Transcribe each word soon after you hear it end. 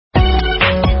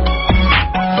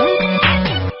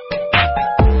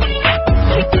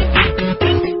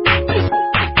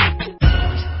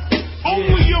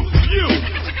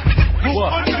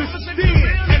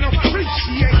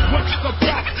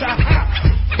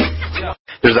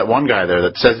there's that one guy there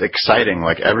that says exciting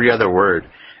like every other word,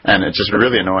 and it's just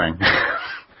really annoying.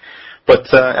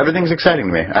 But everything's exciting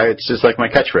to me. It's just like my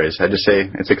catchphrase. I just say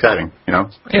it's exciting, you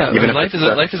know. Yeah, life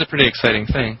is a pretty exciting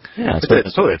thing. Yeah, it's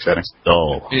totally exciting.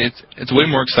 Oh, it's way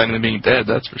more exciting than being dead.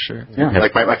 That's for sure. Yeah,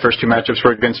 like my first 2 matchups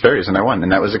were against fairies, and I won,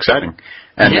 and that was exciting.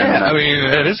 And yeah, then, I mean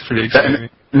that is pretty exciting.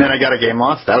 And then I got a game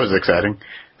lost. That was exciting.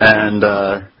 And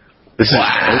this is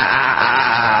exciting.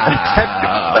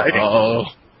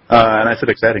 And I said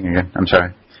exciting again. I'm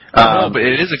sorry. No, but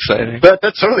it is exciting.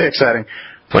 That's totally exciting.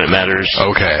 When it matters.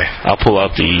 Okay. I'll pull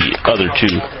out the other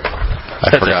two.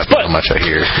 I forgot how much I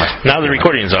hear. Now the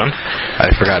recording's on.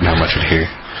 I've forgotten how much I hear.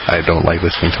 I don't like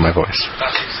listening to my voice.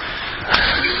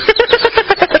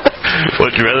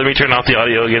 Would you rather me turn off the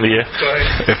audio again to you?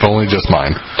 If only just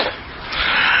mine.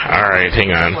 Alright,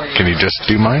 hang on. Can you just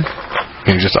do mine?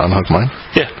 Can you just unhook mine?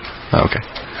 Yeah. Oh, okay.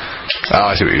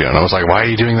 Oh, I see what you're doing. I was like, why are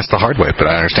you doing this the hard way?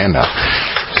 But I understand now.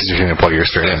 Because you're going to plug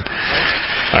yours straight in.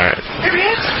 Alright.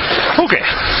 Okay.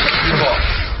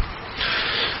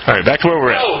 Alright, back to where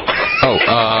we're at.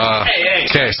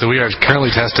 Okay, so we are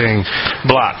currently testing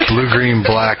blue-green,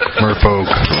 black,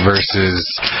 merfolk versus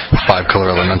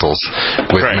 5-color elementals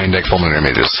with main deck fulminary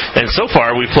mages. And so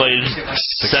far, we've played 7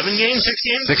 games? 6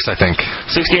 games? 6, I think.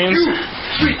 6 games.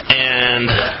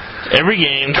 And every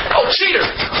game,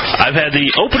 I've had the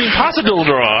opening possible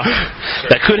draw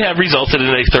that could have resulted in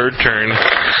a third turn.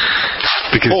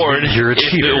 Because you're a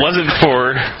cheater. If it wasn't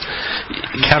for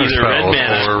counterspell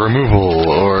or removal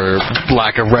or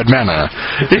lack of red mana.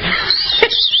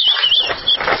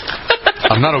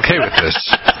 I'm not okay with this.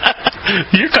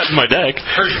 You're cutting my deck.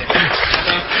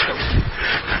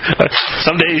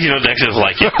 Some days, decks just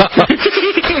like it.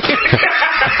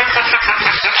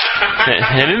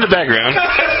 And in the background,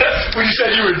 when you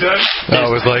said you were done,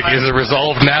 I was like, is it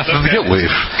resolved Nath of the Guilt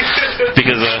Leaf?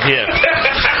 Because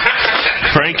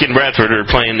Frank and Bradford are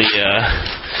playing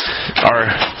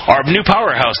our new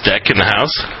powerhouse deck in the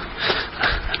house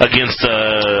against,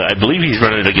 I believe he's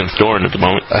running it against Doran at the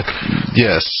moment.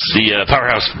 Yes. The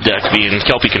powerhouse deck being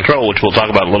Kelpie Control, which we'll talk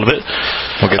about in a little bit.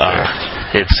 We'll get there.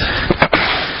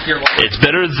 It's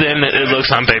better than it looks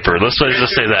on paper. Let's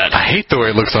just say that. I hate the way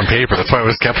it looks on paper. That's why I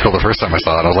was skeptical the first time I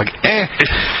saw it. I was like,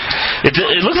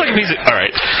 It looks like a piece of...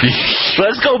 Alright.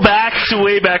 Let's go back to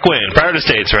way back when. Prior to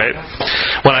States, right?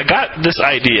 When I got this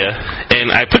idea,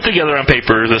 and I put together on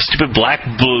paper the stupid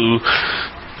black-blue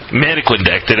Mannequin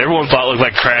deck that everyone thought looked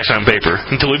like trash on paper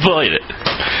until we played it.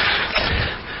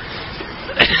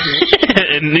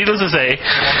 And needless to say,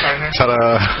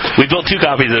 we built 2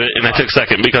 copies of it, and I took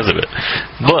second because of it.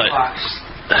 But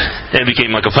it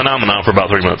became like a phenomenon for about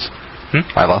 3 months.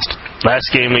 I lost. Last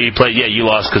game we played, you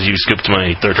lost because you skipped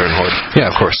my third turn horde.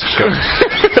 Yeah, of course. Go.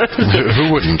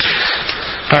 Who wouldn't?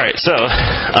 All right, so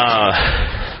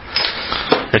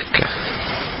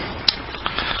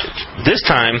this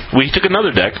time we took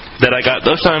another deck that I got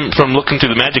this time from looking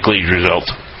through the Magic League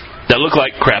results that looked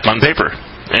like crap on paper.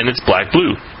 And it's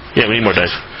black-blue. Yeah, we need more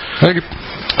dice. Thank you.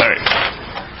 Alright.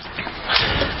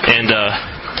 And,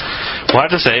 we'll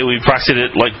have to say, we proxied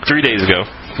it like 3 days ago.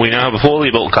 We now have a fully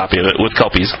built copy of it with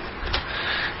Kelpies.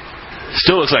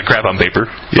 Still looks like crap on paper.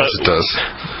 Yes, it does.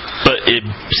 But it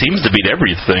seems to beat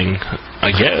everything,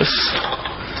 I guess.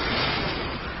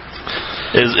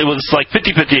 It was like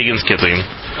 50-50 against Kithing.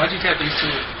 Why'd you tap these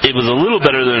two? It was a little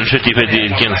better than 50-50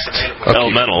 against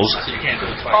Elementals. So you can't do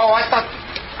it twice. Oh, I thought...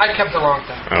 I kept the wrong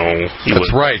thing. Oh, that's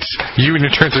right. You and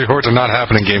your turn 3 hordes are not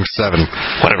happening in Game 7.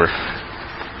 Whatever.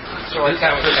 So I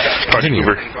tapped with that. Continue.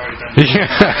 Yeah.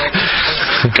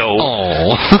 Go.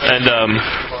 Oh. And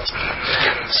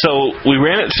so we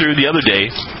ran it through the other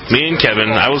day. Me and Kevin.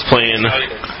 I was playing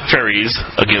fairies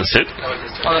against it.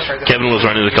 Oh, that's right. Kevin was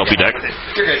running the Kelpie deck.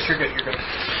 You're good.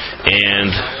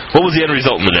 And what was the end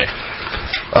result in the day?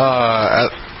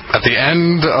 At the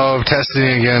end of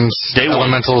testing against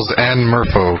elementals and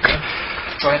merfolk,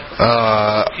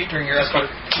 I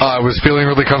was feeling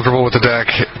really comfortable with the deck,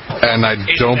 and I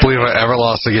don't believe I ever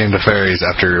lost a game to fairies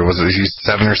after, was it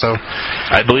 7 or so?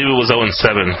 I believe it was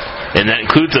 0-7, and that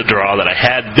includes a draw that I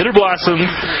had Bitter Blossom,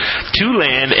 2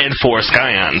 land, and 4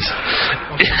 Scions.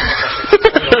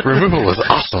 Removal was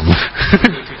awesome.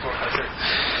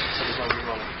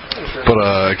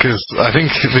 But, because I think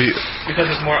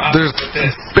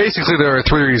there are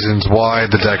 3 reasons why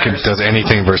the deck does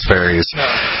anything versus fairies.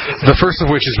 The first of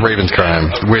which is Raven's Crime,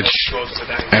 which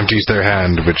empties their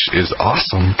hand, which is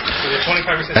awesome.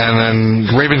 And then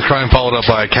Raven's Crime followed up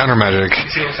by Counter Magic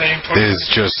is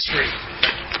just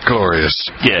glorious.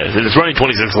 Yeah, it's running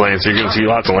 26 lands, so you're going to see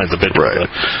lots of lands a bit. Right.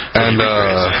 And,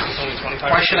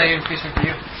 why should I increase it for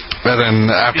you? And then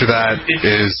after that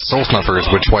is Soul Snuffers,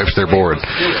 which wipes their board,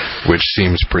 which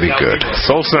seems pretty good.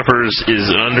 Soul Snuffers is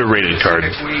an underrated card.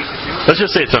 Let's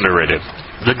just say it's underrated.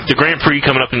 The Grand Prix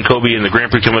coming up in Kobe and the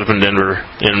Grand Prix coming up in Denver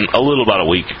in about a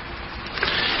week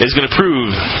is going to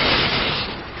prove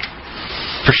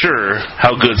for sure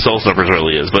how good Soul Snuffers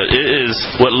really is. But it is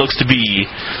what looks to be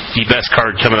the best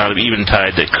card coming out of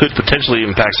Eventide that could potentially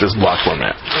impact this block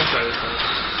format.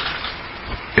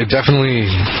 It definitely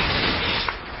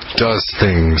does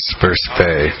things versus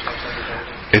Faye.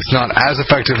 It's not as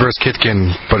effective versus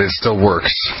Kitkin, but it still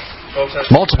works.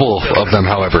 Multiple of them,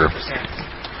 however,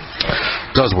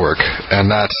 does work, and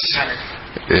that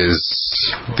is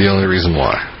the only reason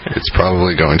why. It's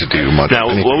probably going to do much. Now,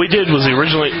 what we did was we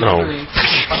originally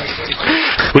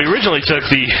took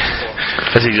the,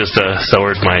 as he just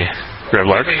soured my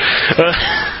Revlark.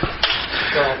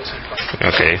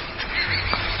 Okay.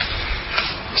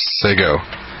 Say go.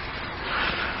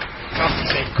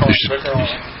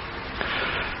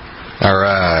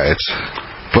 Alright.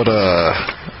 But,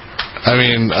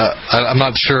 I'm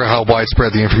not sure how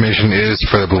widespread the information is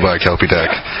for the Blue-Black Kelpie deck,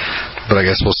 but I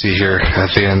guess we'll see here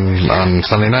at the end on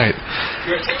Sunday night,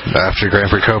 after Grand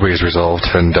Prix Kobe is resolved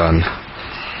and done.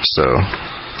 So,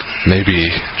 maybe,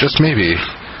 just maybe,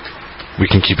 we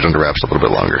can keep it under wraps a little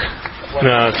bit longer.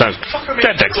 No, it's not.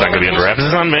 That deck's not going to be under wraps.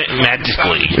 It's on Magic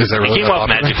League. Is that really? It came off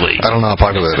Magic League. I don't know how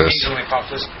popular it is.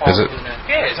 Is it?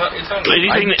 Yeah, it's on.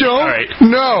 Anything I don't all right.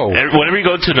 know. Whenever you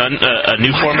go to a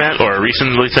new format or a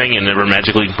recently thing and never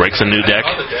Magic League breaks a new deck,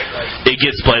 it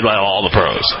gets played by all the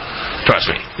pros.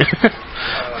 Trust me.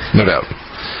 No doubt.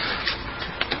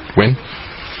 Win?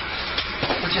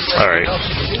 All right.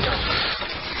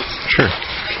 Sure.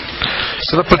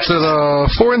 So that puts it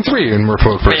 4-3 in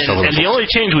Merfolk versus and the only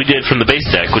change we did from the base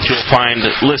deck, which you'll find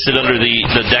listed under the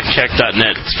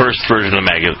deckcheck.net's first version of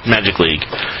Magic League,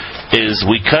 is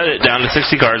we cut it down to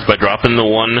 60 cards by dropping the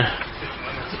one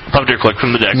puppeteer click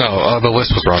from the deck. No, the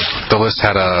list was wrong. The list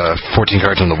had 14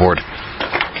 cards on the board.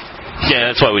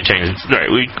 Yeah, that's why we changed it. Right,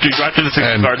 we dropped it to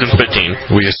 60 cards and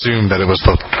 15. We assumed that it was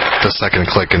the second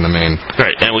click in the main.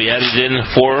 Right, and we added in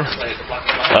 4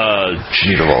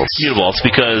 Mutavaults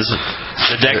because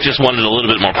the deck just wanted a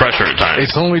little bit more pressure at times.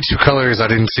 It's only 2 colors. I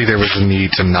didn't see there was a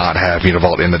need to not have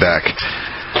Mutavault in the deck.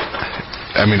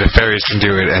 I mean, if fairies can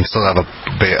do it and still have a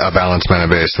balanced mana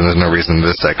base, then there's no reason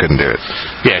this deck couldn't do it.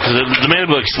 Yeah, because the mana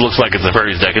book looks like it's a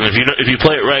fairies deck, and if you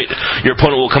play it right, your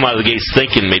opponent will come out of the gates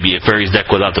thinking maybe a fairies deck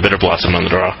without the Bitter Blossom on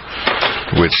the draw.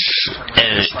 And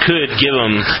it could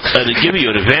give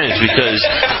you an advantage because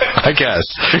I guess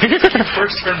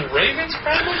First turn Ravens,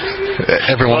 probably.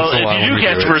 Every once in a while, if you do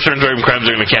catch first turn Raven Crimes,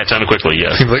 they're going to catch on quickly.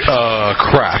 Yes. Seems like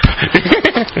crap.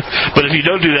 But if you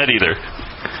don't do that either.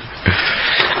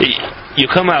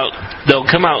 They'll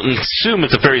come out and assume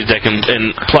it's a fairies deck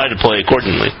and apply to play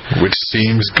accordingly. Which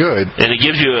seems good. And it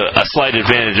gives you a slight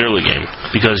advantage early game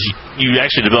because you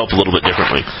actually develop a little bit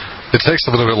differently. It takes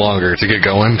a little bit longer to get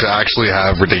going to actually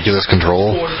have ridiculous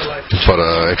control. But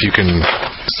if you can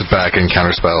sit back and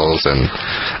counter spells and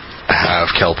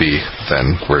have Kelpie,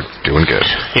 then we're doing good.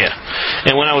 Yeah.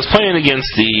 And when I was playing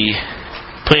against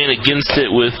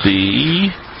it with the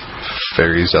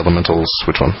Fairies, Elementals,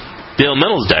 which one? The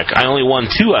Elementals deck, I only won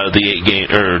 2 out of the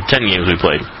 10 games we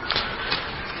played.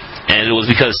 And it was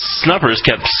because Snuffers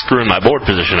kept screwing my board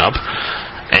position up,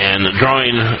 and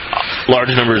drawing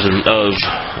large numbers of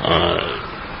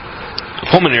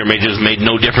Fulminator Mages made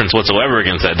no difference whatsoever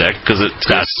against that deck, because it's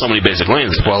got so many basic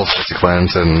lands. 12 basic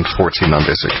lands and 14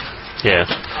 non-basic. Yeah.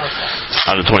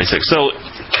 Out of 26. So,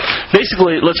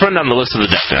 basically, let's run down the list of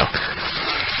the deck now.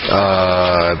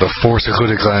 The 4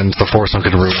 Secluded Glens, the 4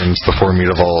 Sunken Ruins, the 4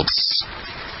 Mutavaults,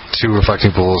 2 Reflecting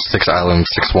Pools, 6 Islands,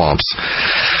 6 Swamps,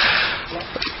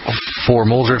 4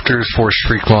 Mole Drifters, 4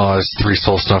 Shriekmaws, 3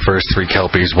 Soul Snuffers, 3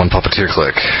 Kelpies, 1 Puppeteer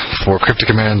Click, 4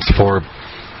 Cryptic Commands, 4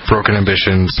 Broken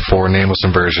Ambitions, 4 Nameless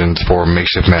Inversions, 4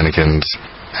 Makeshift Mannequins,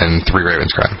 and 3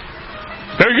 Raven's Crime.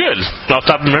 Very good. Off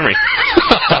top of memory.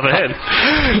 Top of the head.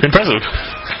 Impressive.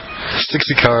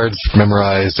 60 cards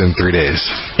memorized in 3 days.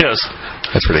 Yes.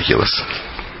 That's ridiculous.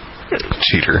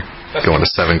 Cheater. Going to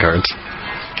 7 cards.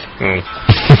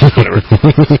 Whatever.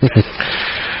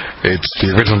 It's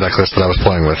the original deck list that I was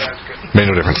playing with.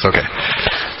 Made no difference. Okay.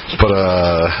 But,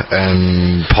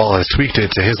 and Paul has tweaked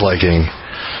it to his liking,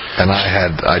 and I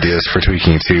had ideas for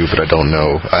tweaking it too, but I don't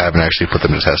know. I haven't actually put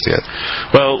them to test yet.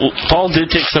 Well, Paul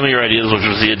did take some of your ideas, which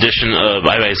was the addition of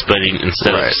ice betting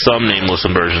instead of some nameless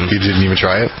inversions. You didn't even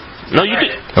try it? No, you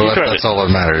did. That's all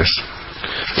that matters.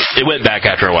 It went back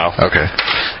after a while. Okay.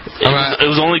 It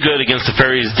was only good against the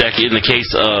fairies deck in the case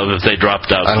of if they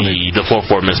dropped out the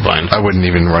 4/4 misbind. I wouldn't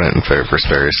even run it in versus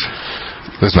fairies.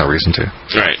 There's no reason to.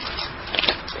 Right.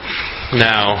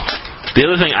 Now, the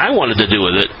other thing I wanted to do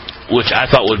with it, which I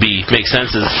thought would make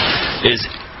sense, is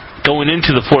going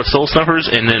into the 4th Soul Snuffers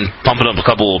and then pumping up a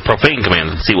couple of profane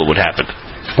commands and see what would happen.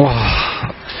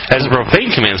 Has the profane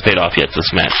commands paid off yet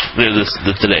this match?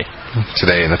 Today?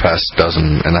 Today, in the past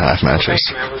 12.5 matches.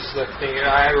 That was the thing.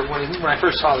 When I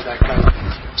first saw the deck, I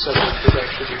said that the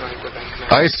deck should be running profane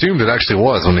commands. I assumed it actually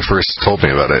was when he first told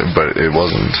me about it, but it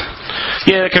wasn't.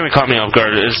 Yeah, that kind of caught me off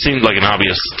guard. It seemed like an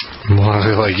obvious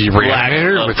like you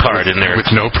reanimator with card in there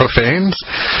with no profanes.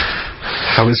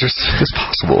 How is this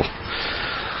possible?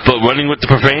 But running with the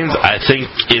profanes, I think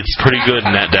it's pretty good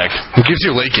in that deck. It gives you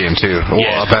a late game too.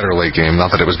 Well, a better late game. Not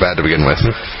that it was bad to begin with.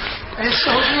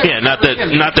 Yeah, not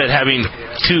that having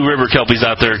 2 River Kelpies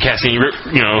out there casting,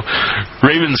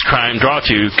 Raven's Crime, draw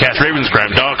 2, cast Raven's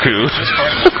Crime, draw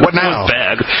 2. What now?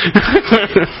 Bad.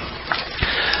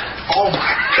 Oh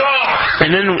my god!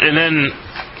 And then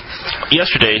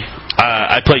yesterday,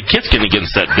 I played Kitskin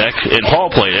against that deck, and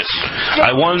Paul played it.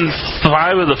 I won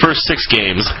 5 of the first 6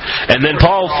 games, and then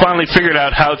Paul finally figured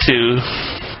out how to.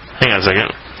 Hang on a second.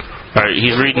 All right,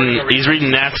 he's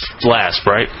reading Nat's Lasp,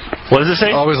 right? What does it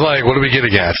say? I was like, what are we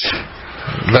getting at?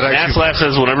 Nat's Lasp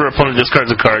says whenever opponent discards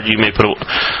a card, you may put a.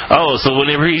 Oh, so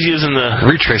whenever he's using the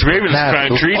Retrace Raven's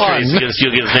Crime tree trace against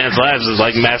you against Nat's Lasp is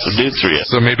like massive dudes for you.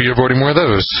 So maybe you're avoiding more of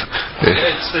those.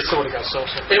 They still would have got so.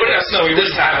 They would have no. We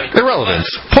wouldn't have any. Irrelevant.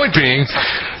 Point being,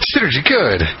 synergy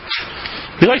good.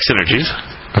 We like synergies.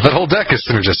 That whole deck is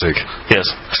synergistic. Yes.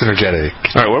 Synergetic.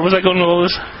 Alright, where was I going with all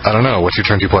this? I don't know. What's your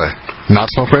turn do you play? Not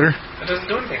Smoke Raider? It doesn't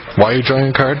do anything. Why are you drawing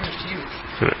a card?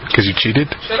 Because you cheated?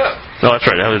 Shut up. No, that's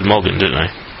right. I was Mulligan, didn't I?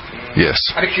 Yes.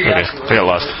 Okay, I got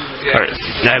lost. Alright,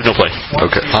 now I have no play.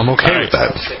 Okay, I'm okay with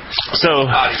that.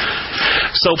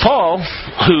 So Paul,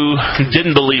 who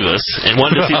didn't believe us and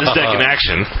wanted to see this deck in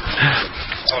action,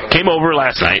 came over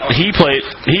last night. He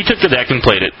took the deck and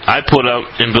played it. I put up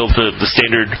and built the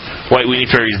standard White Weenie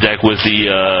Fairies deck with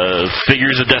the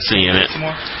Figures of Destiny in it.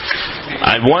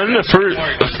 I won the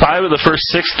 5 of the first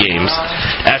 6 games,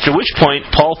 after which point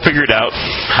Paul figured out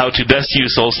how to best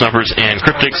use Soul Snuffers and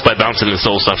Cryptics by bouncing the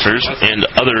Soul Snuffers and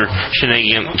other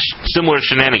similar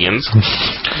shenanigans,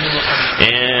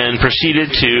 and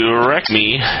proceeded to wreck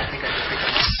me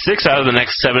 6 out of the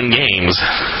next 7 games.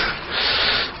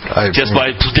 Just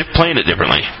by playing it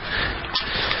differently.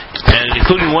 And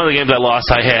including one of the games I lost,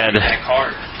 I had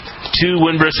 2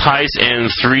 Windburst Heist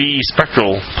and 3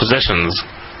 Spectral Possessions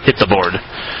hit the board.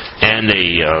 And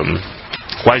a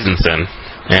Weizensen.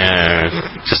 And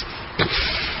just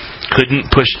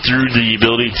couldn't push through the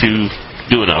ability to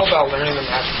do enough. All about learning the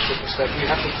matchups with this deck. You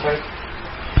have to play.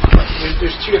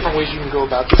 There's 2 different ways you can go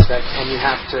about this deck, and you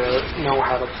have to know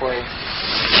how to play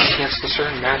against the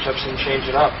certain matchups and change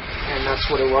it up. And that's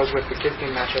what it was with the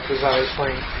Kitskin matchup, is I was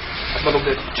playing a little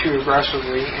bit too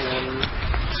aggressively, and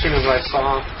as soon as I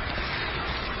saw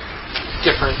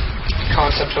different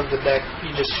concepts of the deck, you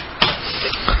just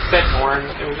bet more, and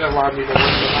it allowed me to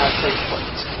win the last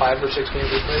 5 or 6 games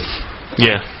we played.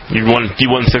 Yeah, you won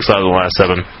 6 out of the last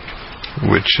 7.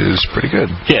 Which is pretty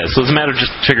good. Yeah, so it's a matter of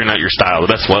just figuring out your style.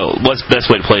 What's the best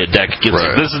way to play a deck?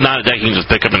 Right. This is not a deck you can just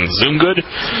pick up and zoom good,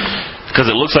 because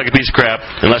it looks like a piece of crap.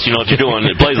 Unless you know what you're doing,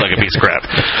 it plays like a piece of crap.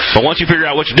 But once you figure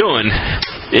out what you're doing,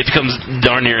 it becomes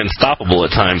darn near unstoppable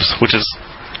at times, which is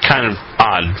kind of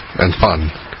odd. And fun.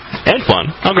 And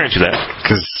fun. I'll grant you that.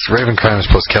 Because Raven Crimes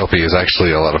plus Kelpie is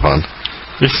actually a lot of fun.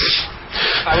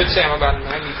 I would say I'm about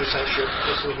 90% sure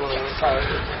this is one of the five.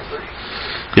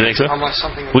 You think so? Unless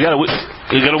something we got a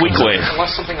week away.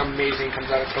 Unless something amazing comes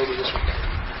out of Kobe this weekend.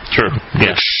 Sure.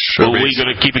 Yeah. Well, we're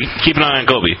going to keep an eye on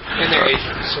Kobe. And they're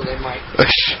agents, so they might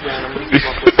randomly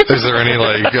come up with. Is there any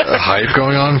hype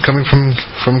going on coming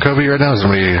from Kobe right now? Has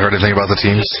anybody heard anything about the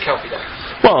teams? Just Kelpie deck.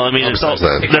 Well, I mean, there's a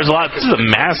lot. This is a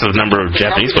massive number of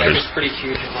Japanese players. It's pretty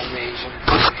huge among the Asian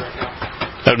players right now.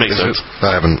 That would make sense.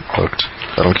 I haven't looked.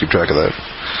 I don't keep track of that.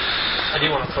 I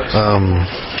do want to play. I want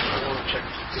to check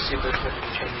to see if there's been any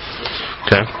changes.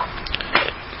 Okay.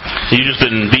 You've just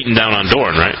been beaten down on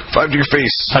Dorn, right? 5 to your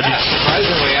face.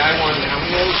 Surprisingly, I won how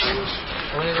many other games?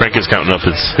 Frank is counting up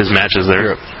his matches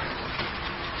there.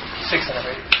 6 out of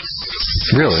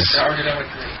 8. Really? I already done with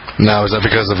 3. Now, is that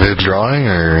because of his drawing,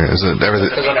 or is it everything?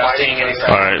 Because I'm not seeing any.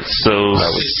 All right, so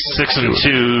 6 and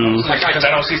 2. Because I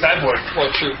don't see sideboard.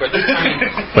 Well, true, but I mean,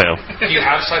 well, do you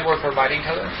have sideboard for Biting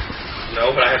Tether?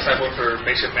 No, but I have sideboard for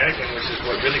Makeshift Mannequin, which is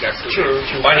what really got screwed. True.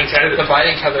 Biting Tether. The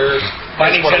Biting Tether.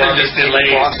 Biting Tether just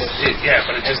delays. Yeah,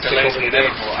 but it just delays the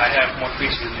inevitable. I have more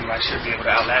creatures than you. I should be able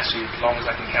to outlast you as long as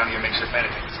I can counter your Makeshift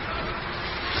Mannequins.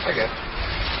 Okay.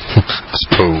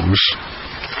 Suppose.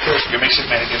 Your makeshift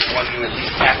man against one who at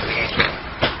least half of the game.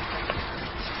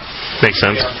 Makes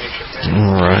sense.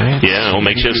 Right. Yeah, well,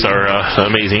 makeshifts are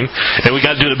amazing. And we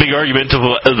got to do the big argument of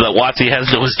that WotC has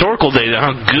no historical data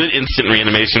how good instant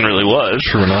reanimation really was.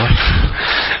 True enough.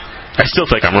 I still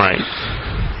think I'm right.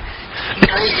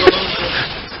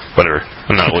 Whatever.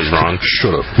 I'm not always wrong.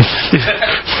 Shut up.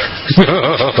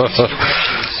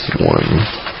 One.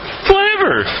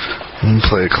 Whatever.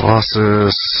 Play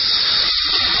Colossus.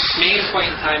 Main point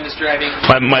in time is driving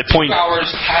My point. 2 hours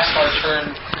past our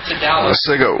turn to Dallas. Let's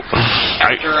say go.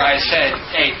 After I said,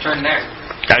 hey, turn there.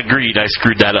 I agreed. I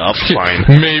screwed that up. Fine.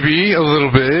 Maybe a little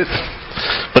bit.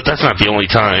 But that's not the only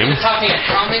time. You're talking at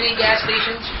how many gas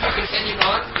stations you continued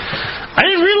on? I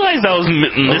didn't realize I was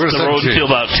missed the road 17. until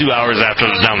about 2 hours after I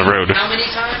was down the road. How many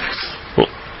times?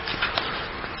 Well,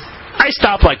 I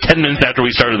stopped like 10 minutes after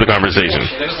we started the conversation.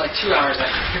 It was like 2 hours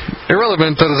after.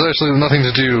 Irrelevant. That has actually nothing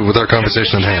to do with our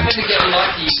conversation at hand. To get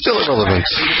lucky, Still irrelevant.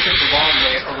 we just took the long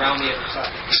way around the other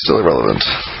side. Still irrelevant.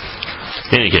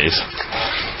 In any case.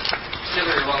 Still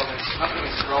irrelevant. Nothing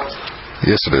is irrelevant.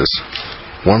 Yes, it is.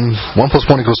 1 plus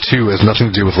 1 equals 2 has nothing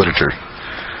to do with literature.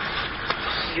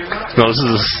 No, this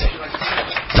is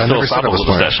I never said it philosophical was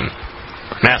smart. discussion.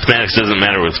 Mathematics doesn't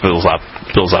matter with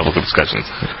philosophical discussions.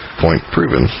 Point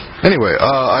proven. Anyway,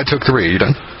 I took 3. You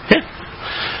done? Yeah.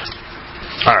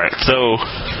 All right. So,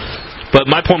 but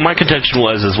my contention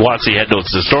was WotC had no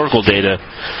historical data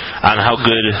on how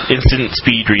good instant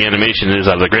speed reanimation is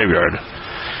out of the graveyard,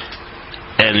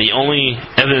 and the only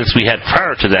evidence we had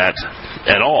prior to that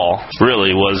at all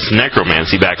really was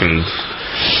necromancy back in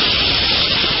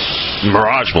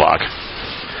Mirage Block,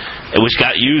 which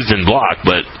got used in Block,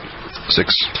 but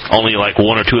 6. only like 1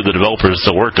 or 2 of the developers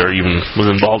still worked there even was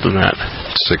involved in that.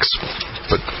 6.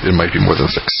 But it might be more than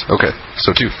 6. Okay,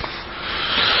 so 2.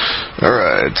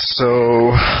 Alright, so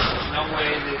No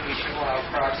way that we should allow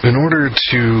proxy. in order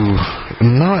to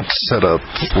not set up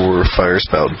for fire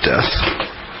spout death,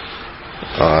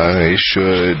 I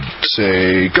should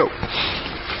say go.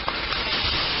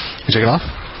 You taking off?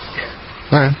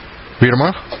 Yeah. Alright. Be here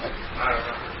tomorrow? I don't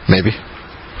know. Maybe.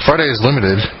 Friday is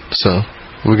limited, so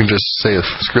we can just say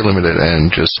screw limited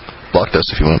and just block this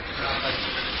if you want.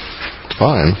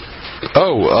 Fine.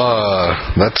 Oh,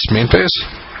 that's main phase?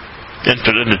 End of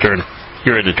turn.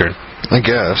 You're in the turn. I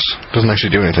guess. Doesn't actually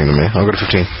do anything to me. I'll go to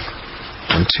 15.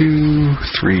 1, 2,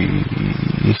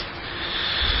 3,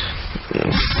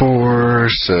 4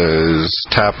 says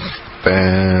tap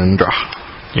and draw.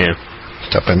 Yeah.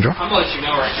 Tap and draw. I'm gonna let you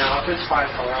know right now. If it's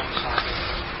 5 color, I'm just not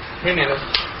gonna. Me neither.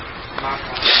 Not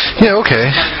gonna. Yeah, okay.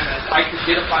 I could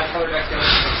get a 5 color deck going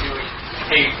and do it.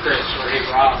 Hey Chris or hey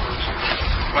Rob or something.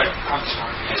 But I'm just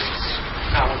not. It's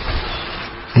not one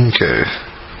thing. Okay.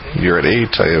 You're at 8.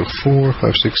 I have 4,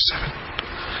 5, 6, 7,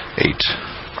 8.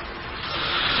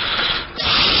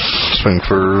 Swing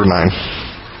for 9.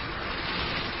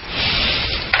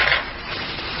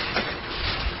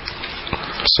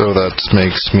 So that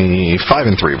makes me 5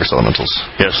 and 3 versus elementals.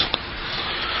 Yes.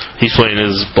 He's playing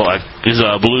his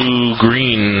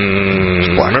blue-green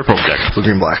Black. Merfolk deck. Blue,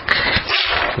 green, black.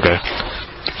 Okay.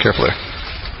 Careful there.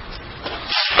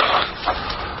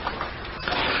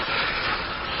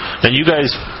 And you guys,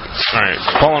 alright,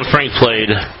 Paul and Frank played,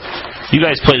 you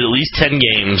guys played at least 10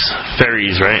 games,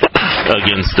 fairies, right,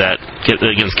 against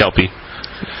Kelpie.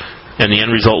 And the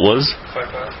end result was?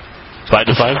 5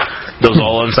 to 5? Those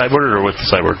all on sideboard or with the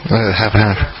sideboard? Half and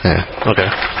half. Yeah. Okay.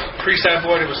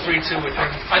 Pre-sideboard, it was 3-2 with him.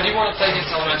 I do want to play against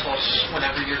elementals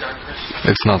whenever you're done, Chris.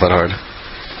 It's not that hard.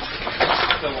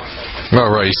 Still want to play. Oh,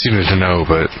 right. You seem to know,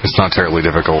 but it's not terribly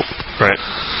difficult. Right.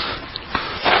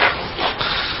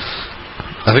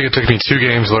 I think it took me 2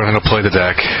 games to learn how to play the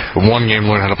deck, 1 game to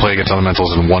learn how to play against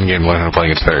elementals, and 1 game to learn how to play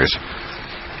against fairies.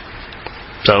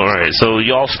 So, alright, so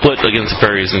you all split against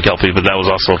fairies and Kelpie, but that was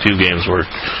also a few games where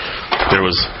there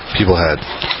was People had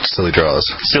silly draws.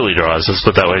 silly draws, let's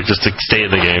put it that way, just to stay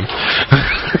in the game.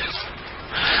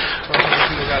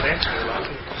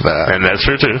 That. And that's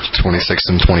true too. 26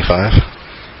 and 25.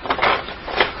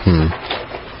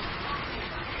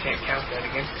 Can't count that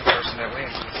against the person that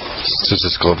wins.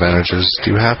 Statistical advantages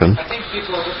do happen. I think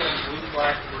people are looking at blue,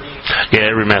 black, green. Yeah,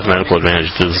 every mathematical advantage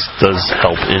does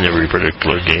help in every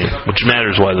particular game, which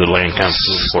matters why the land count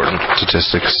is important.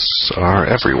 Statistics are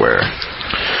everywhere.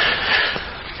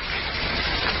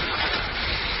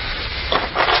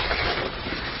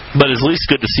 But it's at least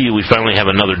good to see we finally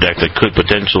have another deck that could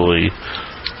potentially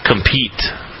compete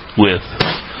with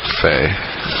Fae.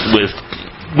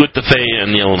 with the Fae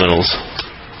and the Elementals.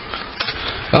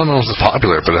 Elementals is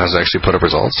popular, but it has actually put up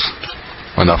results.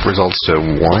 Enough results to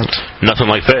warrant.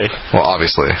 Nothing like Fae. Well,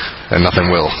 obviously. And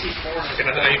nothing will.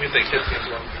 I even think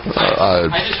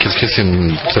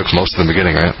Kissian took most of the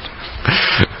beginning, right?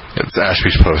 It's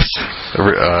Ashby's post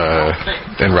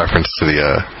in reference to the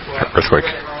earthquake.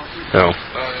 No.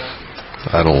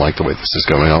 I don't like the way this is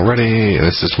going already.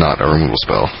 This is not a removal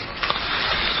spell.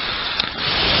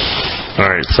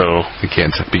 Alright, so... I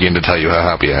can't begin to tell you how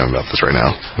happy I am about this right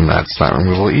now. And that's not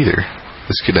removal either.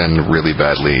 This could end really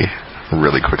badly,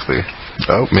 really quickly.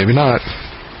 Oh, maybe not.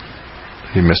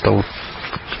 He missed all.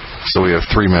 So we have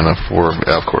 3 mana for...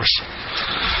 Yeah, of course.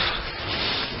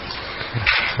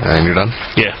 And you're done?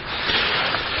 Yeah.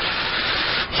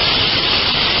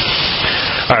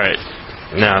 Alright.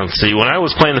 Now, see, when I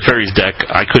was playing the Fairies deck,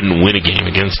 I couldn't win a game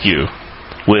against you.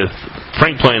 With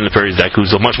Frank playing the Fairies deck,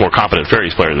 who's a much more competent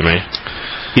Fairies player than me,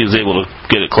 he was able to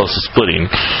get it close to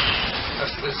splitting.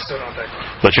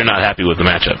 But you're not happy with the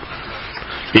matchup.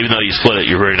 Even though you split it,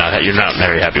 you're not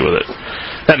very happy with it.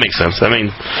 That makes sense. I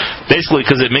mean, basically,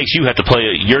 because it makes you have to play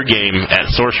your game at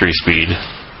sorcery speed,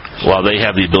 while they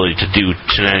have the ability to do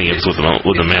shenanigans with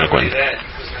the Mannequin.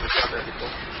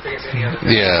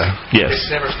 Yeah. Yes. It's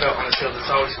never felt on a field.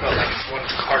 It's always felt like it's one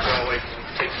card draw away from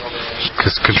taking all the damage.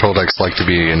 Because control decks like to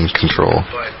be in control.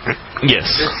 Yes.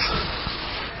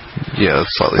 Yeah,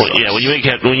 that's slightly. Well, yeah, when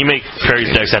you make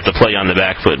Fairies decks have to play on the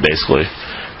back foot, basically,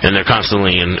 and they're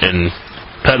constantly in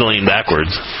pedaling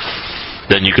backwards,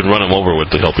 then you can run them over with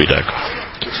the Kelpie deck.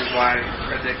 Which is why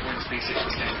Red deck wins B6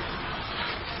 game.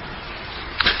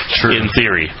 True. In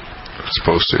theory.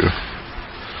 Supposed to.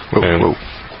 Whoa.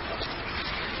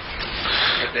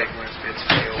 Red deck wins bits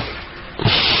failed.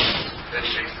 That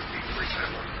shakes the B3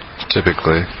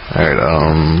 Typically. Alright,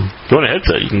 If you want a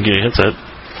headset, you can get a headset.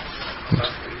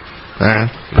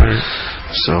 Alright.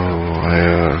 So, I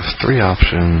have 3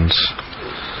 options.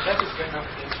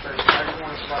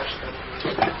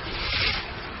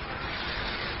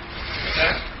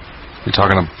 You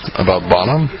talking about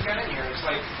Bonham?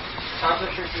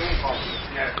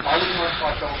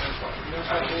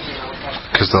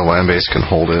 Because the land base can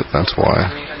hold it, that's why.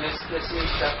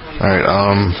 Alright,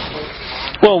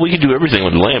 Well, we can do everything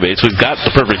with the land base. We've got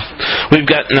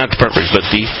not the perfect, but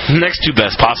the next 2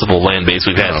 best possible land base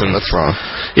we've had since that's wrong.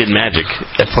 in Magic.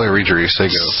 Play Regery, say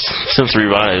go. Since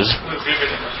Revise.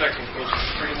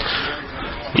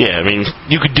 Yeah, I mean,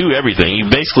 you could do everything. You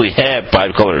basically have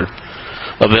 5 color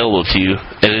available to you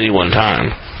at any one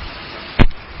time.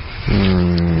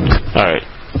 Alright.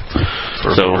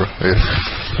 So,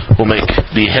 we'll make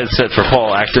the headset for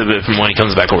Paul active when he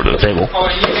comes back over to the table. Oh,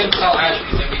 and you can tell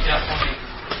Ashby that we definitely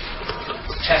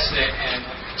tested it, and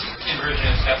inversion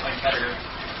is definitely better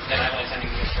than I like sending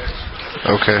these first.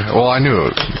 Okay, well, I knew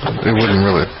it. It wouldn't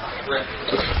really.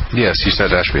 Yes, you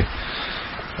said Ashby.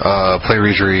 Play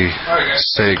Regery,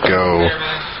 say go.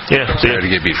 Yeah, Prepare to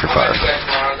get beat for 5.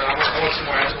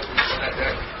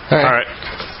 Alright.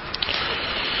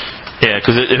 Yeah,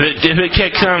 because if it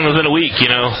kicks on within a week,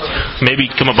 maybe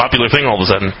become a popular thing all of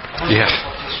a sudden. Yeah.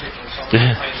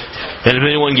 And if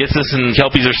anyone gets this and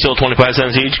Kelpies are still 25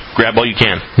 cents each, grab all you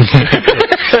can.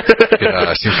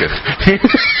 Yeah, seems good.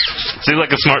 Seems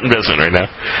like a smart investment right now.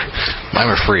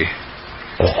 Mine are free.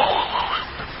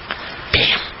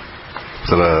 Damn.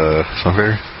 Is that a Smoke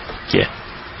Fairy? Yeah.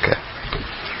 Okay.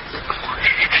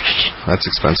 That's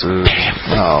expensive.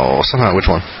 Oh, somehow, which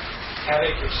one?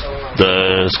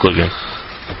 The Squid Game.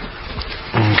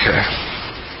 Okay.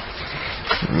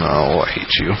 No, I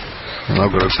hate you.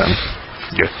 I'll go to 10.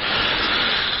 Yeah.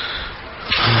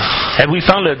 Have we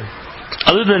found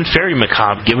other than Fairy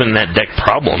Macabre, given that deck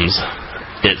problems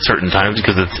at certain times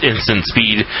because it's instant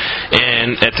speed,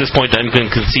 and at this point I'm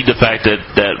going to concede the fact that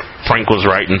Frank was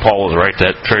right and Paul was right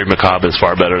that Fairy Macabre is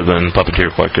far better than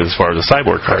Puppeteer Collector as far as a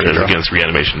cyborg card is against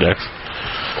reanimation decks.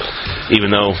 Even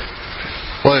though...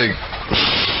 Like...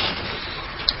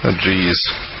 Oh, jeez.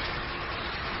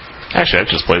 Actually, I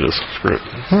just play this. Screw it.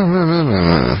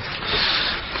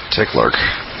 Take Lark.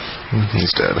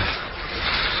 He's dead.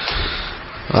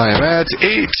 I am at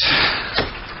 8.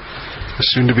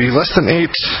 Soon to be less than 8.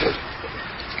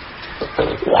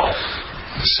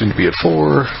 Soon to be at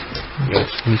 4.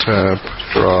 Tap.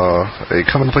 Draw a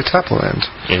come and play tap land.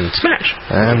 And smash.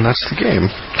 And that's the game.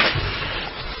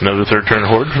 Another 3rd turn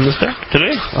horde from this deck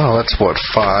today? Oh, that's what,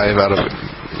 5 out of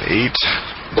 8?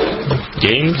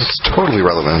 Games? It's totally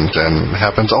relevant and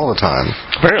happens all the time.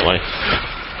 Apparently.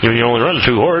 You only run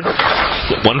 2 horde.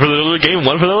 One for the early game,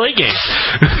 one for the late game.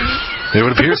 It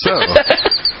would appear so.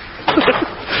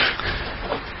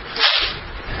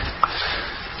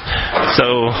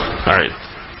 So, alright.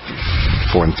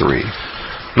 4 and 3.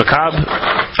 Macabre.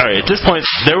 Alright, at this point,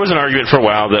 there was an argument for a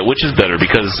while that which is better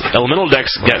because elemental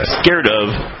decks got scared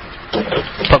of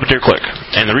Puppeteer Click.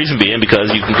 And the reason being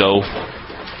because you can go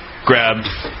grab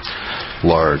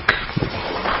Lark.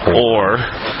 or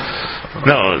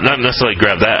no, not necessarily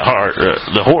grab that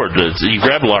the Horde. You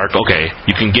grab Lark, okay,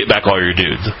 you can get back all your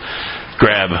dudes.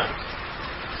 Grab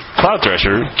Cloud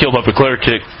Thresher, kill Puppeteer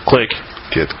Click,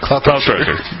 get Cloud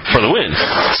Thresher for the win.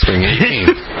 Swing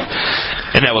 18.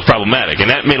 And that was problematic.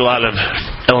 And that made a lot of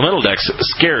elemental decks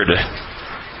scared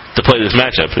to play this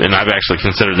matchup. And I've actually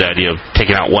considered the idea of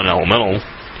taking out one elemental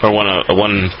or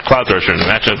one Cloud Thresher in the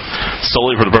matchup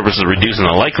solely for the purpose of reducing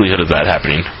the likelihood of that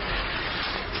happening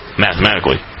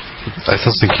mathematically. I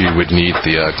still think you would need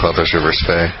the Cloud Thresher versus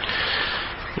Fae.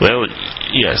 Well,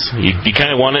 yes. You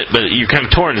kind of want it, but you're kind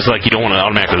of torn. It's like you don't want to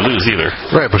automatically lose either.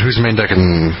 Right, but who's main deck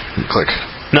in Click?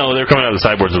 No, they're coming out of the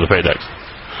sideboards of the Fae decks.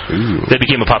 Ooh. They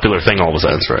became a popular thing all of a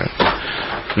sudden. That's right.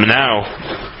 Now,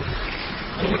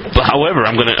 however,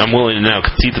 I'm willing to now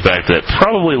concede the fact that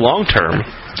probably long term,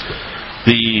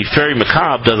 the Fairy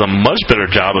Macabre does a much better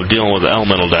job of dealing with the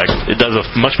elemental deck. It does a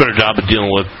much better job of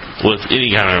dealing with any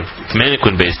kind of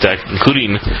Mannequin-based deck,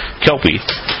 including Kelpie,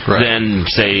 than,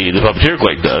 say, the Puppeteer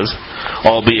Click does.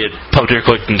 Albeit, Puppeteer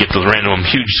Click can get those random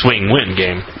huge swing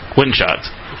win shots.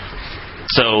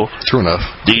 So, true enough.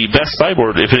 The best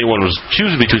sideboard, if anyone was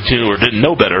choosing between two or didn't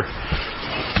know better,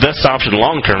 the best option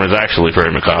long term is actually Fairy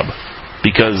Macabre.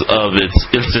 Because of its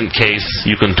instant case,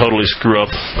 you can totally screw up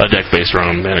a deck based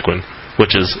around Mannequin,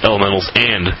 which is elementals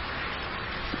and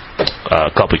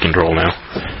Kelpie control now.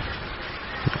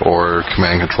 Or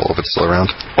command control if it's still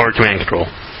around. Or command control.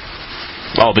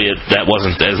 Albeit that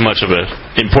wasn't as much of an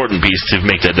important piece to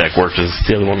make that deck work as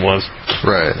the other one was.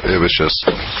 Right. It was just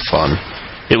fun.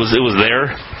 It was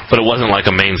there, but it wasn't like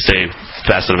a mainstay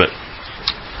facet of it.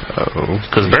 Oh.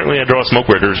 Because apparently I draw Smoke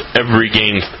Raiders every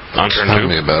game on turn 2. Tell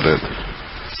me about it.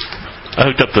 I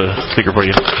hooked up the speaker for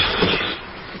you.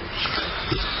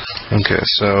 Okay,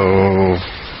 so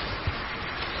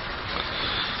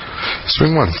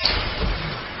swing 1.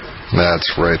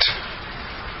 That's right.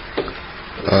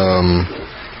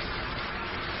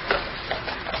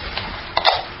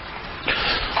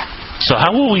 So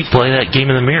how will we play that game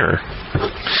in the mirror?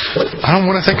 I don't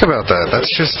want to think about that.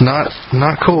 That's just not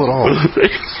cool at all.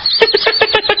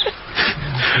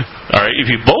 Alright,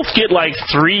 if you both get like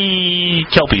 3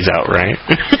 Kelpies out, right?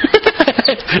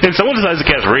 And someone decides to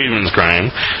cast Raven's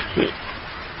Crime.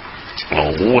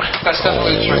 Oh. That's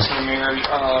definitely the choice in the mirror.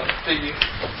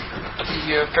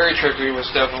 The Fairy Trickery was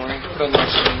definitely the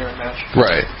most in the mirror match.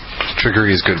 Right.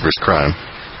 Trickery is good versus crime.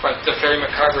 But the Fairy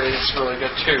Macabre is really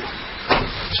good too.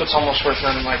 So it's almost worth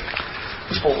running like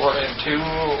 4 and 2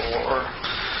 or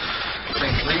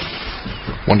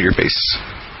 3. 1 to your base.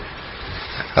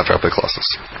 After I play Colossus.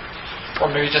 Or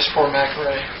maybe just 4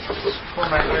 Macabre. 4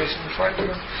 Macabre is fine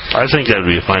too. I think that would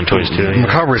be a fine choice too. Yeah.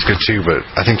 Macabre is good too, but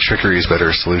I think Trickery is a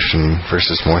better solution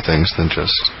versus more things than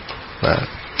just that.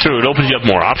 True, it opens you up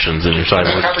more options in your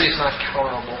sideboard. Macabre is not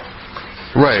counterable.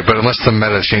 Right, but unless the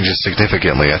meta changes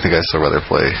significantly, I think I'd still rather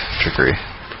play Trickery.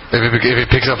 If it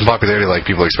picks up in popularity like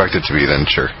people expect it to be, then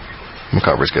sure.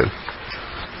 Macabre's good.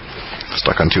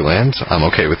 Stuck on 2 lands? I'm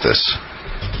okay with this.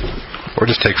 Or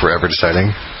just take forever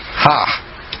deciding. Ha!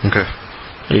 Okay.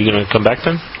 Are you going to come back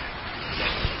then?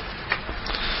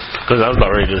 Because I was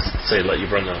about ready to say let you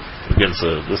run against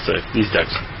these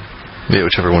decks. Yeah,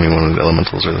 whichever one you wanted,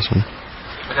 Elementals or this one.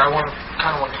 Like I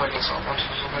kind of want to play against Elementals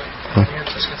a little bit.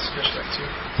 Against this fish deck too.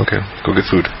 Okay, go get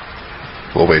food.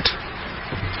 We'll wait.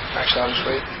 Actually, I'll just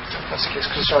wait. That's the case,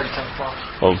 because it's already 10 o'clock.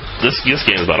 Well, this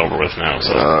game is about over with now,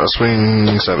 so...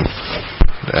 Swing 7.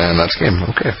 And that's game.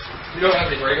 Okay. You don't have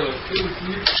any regular food,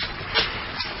 do you?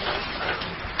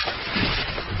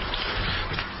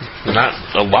 Not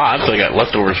a lot. I got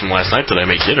leftovers from last night that I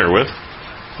made dinner with.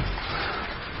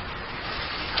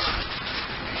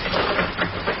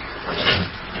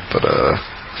 But,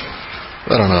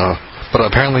 I don't know. But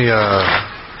apparently,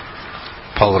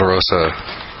 Paula Rosa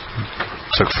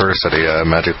took first at a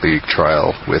Magic League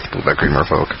trial with Blueback Green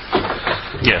Merfolk.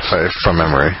 Yes. From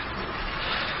memory.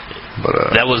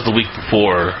 But that was the week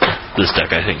before this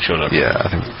deck, I think, showed up. Yeah, I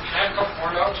think.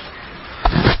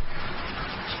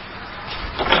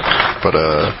 But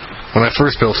when I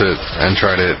first built it and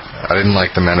tried it, I didn't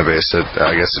like the mana base.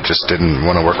 I guess it just didn't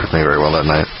want to work with me very well that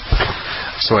night.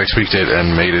 So I tweaked it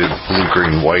and made it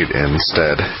blue-green-white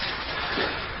instead.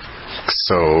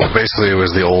 So basically it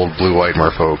was the old blue-white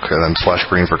Merfolk and then splash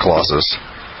green for Colossus.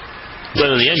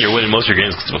 But in the end, you're winning most of your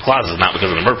games because of Colossus, not because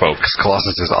of the Merfolk.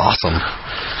 Colossus is awesome.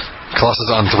 Colossus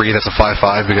on 3, that's a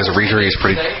 5/5 because Rejury is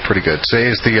pretty good. Today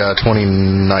is the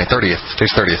 29th, 30th.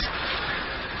 Today's 30th.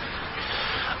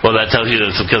 Well, that tells you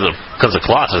that it's because of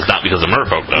Colossus, not because of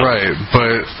Merfolk, though. Right,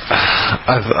 but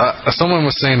someone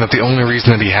was saying that the only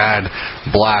reason that he had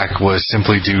black was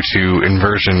simply due to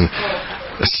inversion,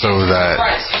 so that...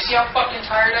 Christ, you see how fucking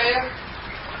tired I am?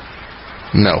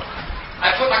 No.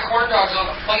 I put my corn dogs on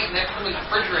the plate and then put them in the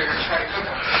refrigerator and try to cook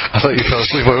them. I thought you fell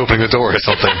asleep by opening the door or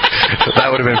something. That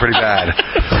would have been pretty bad.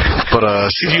 But,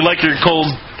 Did you like your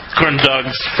cold corn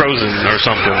dogs frozen or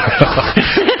something?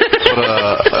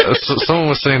 But someone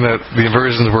was saying that the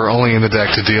inversions were only in the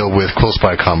deck to deal with Quill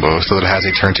Spy combo, so that it has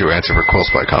a turn 2 answer for Quill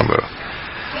Spy combo.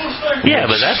 Yeah,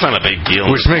 but that's not a big deal.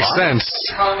 Which makes sense.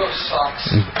 Combo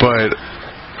sucks. But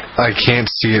I can't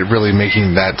see it really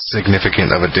making that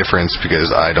significant of a difference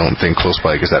because I don't think Quill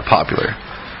Spike is that popular.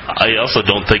 I also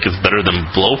don't think it's better than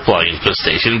Blowfly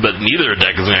Infestation, but neither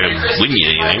deck is going to win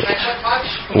you anything.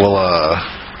 Well,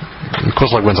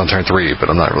 Quill Spike wins on turn 3, but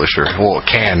I'm not really sure. Well, it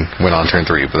can win on turn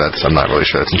 3, but I'm not really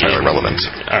sure that's entirely relevant.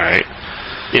 Alright.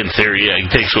 In theory, it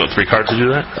takes, 3 cards to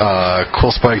do that?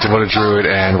 Quill Spike, Devoted Druid,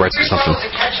 and Rites of Consumption.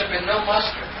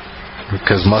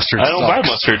 Because mustard I don't buy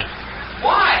mustard.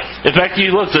 Why? In fact,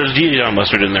 you look, there's Dijon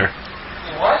mustard in there.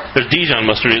 What? There's Dijon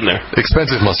mustard in there.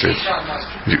 Expensive mustard. Dijon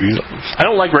mustard. I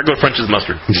don't like regular French's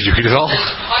mustard. Did you eat it all?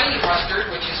 There's honey mustard,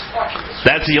 which is fucking disgusting.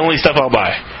 That's the only stuff I'll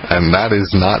buy. And that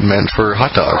is not meant for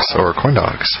hot dogs or corn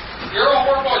dogs. You're a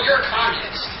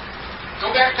communist. Go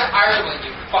back to Ireland,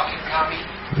 you fucking commie.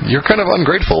 You're kind of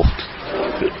ungrateful.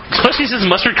 Especially since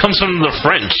mustard comes from the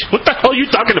French. What the hell are you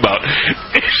talking about?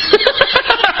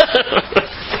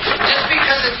 Just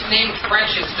because it's named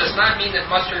French's does not mean that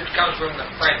mustard comes from the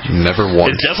French. Never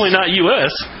once. It's definitely not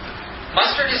U.S.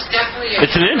 Mustard is definitely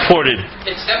It's an imported.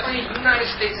 It's definitely a United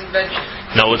States invention.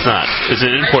 No, it's not. It's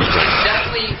an imported thing. It's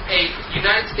definitely a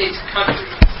United States country.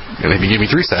 And if you give me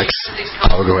 3 secs,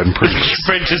 I'll go ahead and prove this.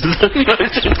 French is the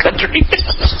United States country.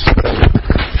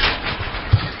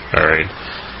 Alright.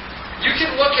 You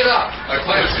can look it up. I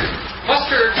plan to.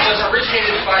 Mustard was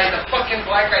originated by the fucking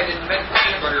black guy that invented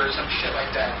peanut butter or some shit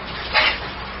like that.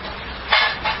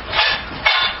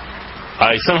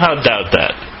 I somehow doubt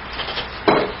that.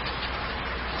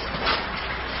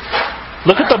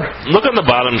 Look on the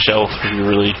bottom shelf. You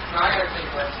really. No, I gotta think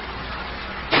about it.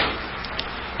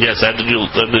 Yes, I have to do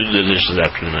the dishes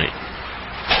after tonight.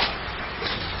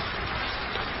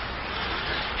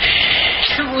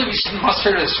 I can't believe you said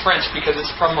mustard is French because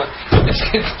it's from a.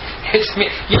 It's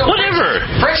you know. Whatever.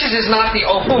 French's is not the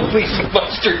only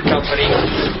mustard company.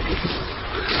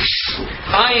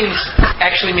 Heinz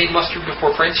actually made mustard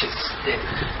before French's did.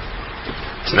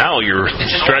 Now you're It's an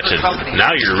stretching. older company.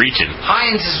 Now you're reaching.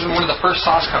 Heinz is one of the first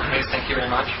sauce companies. Thank you very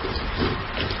much.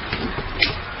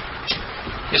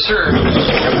 Yes, sir.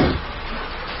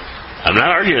 I'm not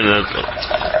arguing that.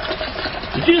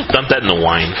 Did you just dump that in the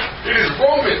wine? It is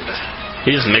Roman.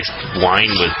 He just mixed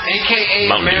wine with AKA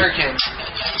Mountain Dew. American.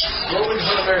 Roman's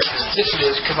not American. Yes, it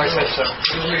is, because I said so.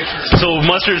 So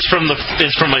mustard's from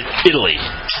Italy.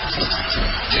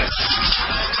 Yes.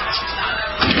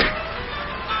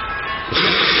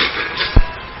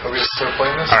 Are we just start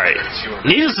playing this? All right.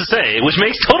 Needless to say, which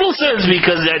makes total sense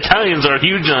because the Italians are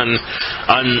huge on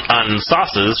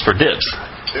sauces for dips.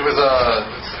 It was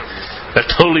That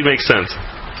totally makes sense.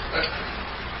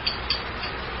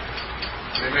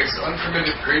 They mix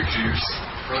unfermented grape juice,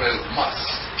 known as must,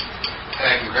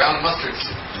 and ground mustard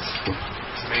seeds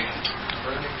to make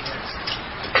burning mix.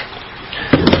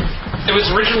 It was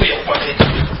originally a weapon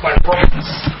by Romans.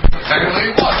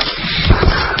 Technically, it was.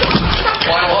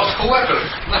 Biological weapon.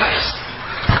 Nice.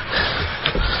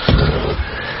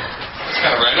 That's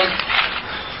kind of random.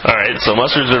 Alright, so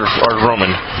mustards are Roman.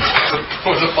 It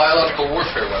was a biological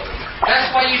warfare weapon.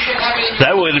 That's why you should have it in your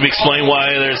That would explain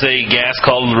why there's a gas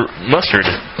called mustard.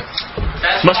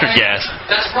 Mustard gas.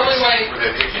 That's probably why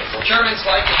Germans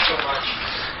like it so much.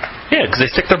 Yeah, because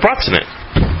they stick their brats in it.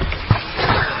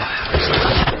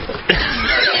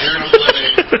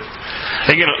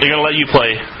 They're gonna let you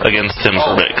play against him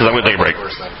for a bit, because I'm going to take a break.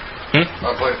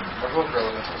 I'll play Revoke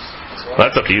Elementals.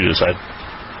 That's up to you to decide.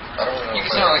 I don't know. You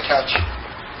can sit on the couch.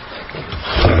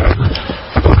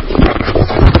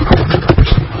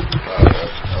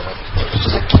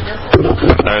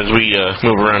 As we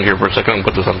move around here for a second, I'll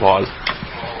put this on pause.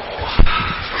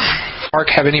 Mark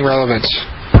have any relevance?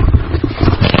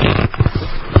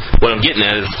 What I'm getting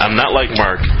at is, I'm not like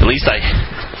Mark. At least I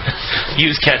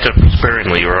use ketchup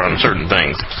sparingly or on certain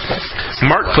things.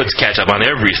 Mark puts ketchup on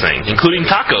everything, including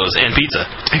tacos and pizza.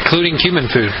 Including Cuban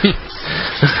food.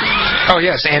 Oh,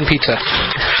 yes, and pizza.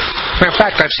 Matter of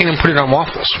fact, I've seen him put it on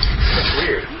waffles. That's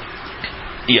weird.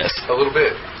 Yes. A little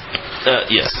bit.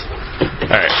 Yes.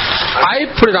 right.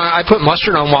 I put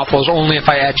mustard on waffles only if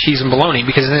I add cheese and bologna,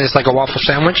 because then it's like a waffle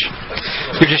sandwich.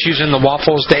 You're just using the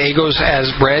waffles, the Eggos,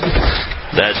 as bread.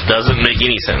 That doesn't make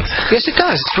any sense. Yes, it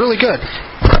does. It's really good.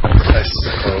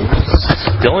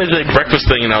 The only breakfast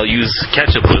thing I'll use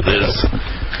ketchup with is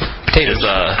Potatoes.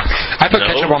 I put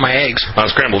ketchup on my eggs. On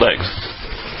scrambled eggs.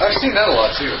 I've seen that a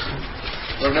lot too.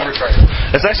 I've never tried it.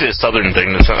 It's actually a southern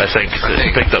thing that I think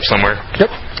picked up somewhere.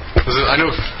 Yep. I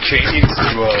know Canadians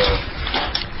do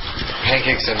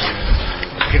pancakes and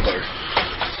peanut butter.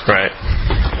 Right.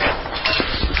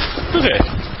 Okay.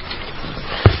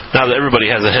 Now that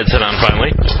everybody has a headset on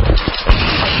finally.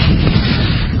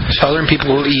 Southern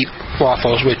people will eat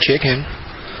waffles with chicken.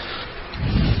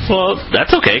 Well,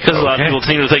 that's okay, because a lot of people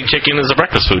seem to think chicken is a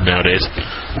breakfast food nowadays.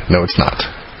 No, it's not.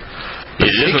 It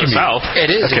is in the South.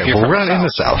 It is. Okay, well, we're not in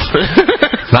the South.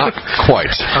 Not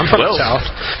quite. I'm from the South.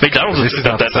 McDonald's has picked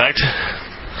up that fact.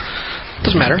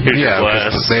 Doesn't matter. Yeah,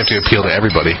 because they have to appeal to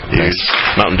everybody. Nice.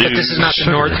 Mountain Dew. But this is not the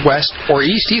Northwest or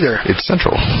East either. It's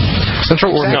Central.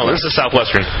 Central or No, this is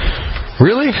Southwestern.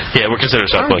 Really? Yeah, we're considered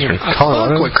Southwestern.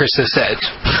 Colorado? Look what Chris has said.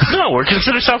 No, we're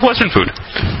considered Southwestern food.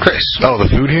 Chris. Oh, the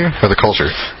food here or the culture?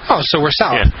 Oh, so we're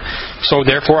South. Yeah. So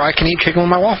therefore, I can eat chicken with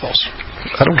my waffles.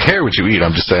 I don't care what you eat.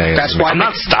 I'm just saying. That's why I'm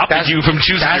not stopping you from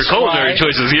choosing your culinary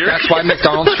choices here. That's why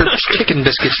McDonald's serves chicken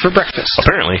biscuits for breakfast.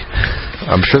 Apparently.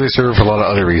 I'm sure they serve for a lot of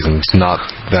other reasons, not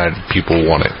that people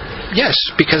want it. Yes,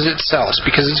 because it sells.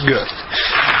 Because it's good.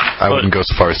 I wouldn't go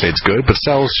so far as to say it's good, but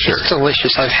sells, sure. It's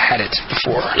delicious. I've had it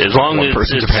before. As long as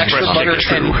person's it's opinion fresh is not butter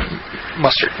chicken. and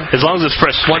mustard. As long as it's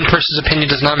fresh One chicken. person's opinion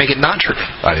does not make it not true.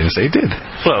 I didn't say it did.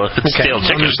 Well, if it's stale I'm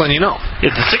chicken. just letting you know.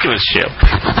 If the chicken is stale.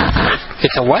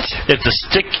 It's a what? If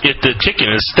the chicken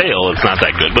is stale, it's not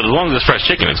that good. But as long as it's fresh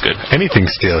chicken, it's good.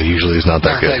 Anything stale usually is not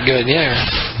that Not that good, yeah.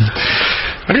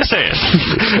 I'm just saying.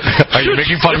 Are you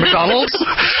making fun of McDonald's?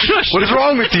 What is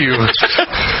wrong with you?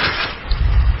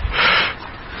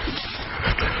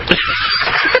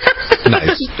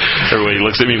 Nice. Everybody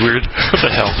looks at me weird. What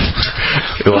the hell?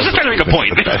 I was just trying to make a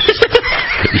point.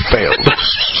 You failed.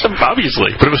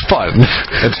 Obviously. But it was fun.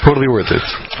 It's totally worth it.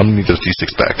 I'm going to need those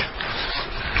D6 back.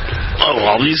 Oh,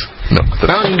 all these? No.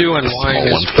 Mountain Dew and wine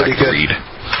is pretty good.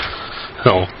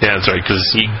 Oh, yeah, that's right, because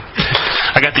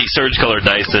I got these surge color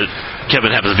dice that Kevin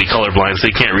happens to be colorblind, so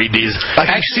he can't read these. I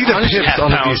can see the pips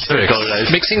on the surge color D6. dice.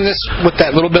 Mixing this with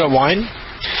that little bit of wine,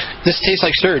 this tastes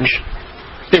like Surge.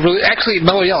 It really, actually,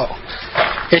 Mellow Yellow.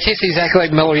 It tastes exactly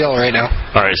like Mellow Yellow right now.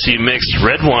 All right, so you mixed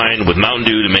red wine with Mountain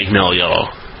Dew to make Mellow Yellow.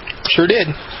 Sure did.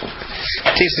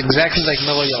 It tastes exactly like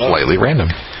Mellow Yellow. Slightly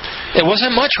random. It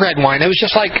wasn't much red wine. It was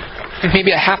just like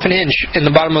maybe a half an inch in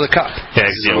the bottom of the cup. Yeah,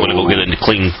 because you don't want to go get a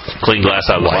clean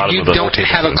glass out of the bottom You of the... don't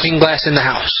have a clean glass in the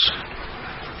house.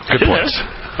 Good point.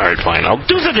 All right, fine. I'll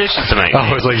do the dishes tonight.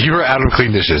 Oh, it's like you were out of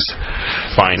clean dishes.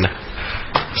 Fine.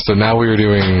 So now we are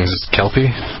doing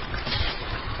Kelpie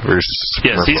versus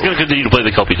Yes, he's going to continue to play the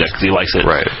Kelpie deck because he likes it.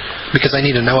 Right. Because I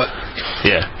need to know it.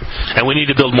 Yeah. And we need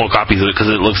to build more copies of it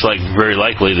because it looks like very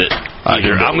likely that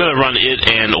either I'm going to run it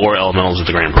and or Elementals at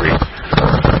the Grand Prix.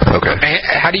 Okay.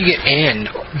 How do you get and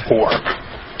or?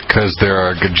 Because there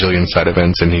are a gajillion side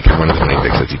events and he can run as many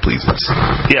decks as he pleases.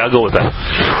 Yeah, I'll go with that.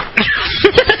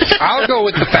 I'll go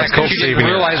with the fact that you didn't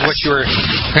realize what you were...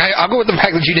 I'll go with the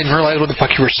fact that you didn't realize what the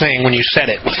fuck you were saying when you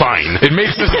said it. Fine. It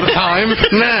makes sense at the time.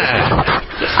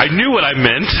 Nah. I knew what I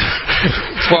meant.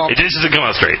 Well, it just doesn't come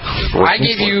out straight. I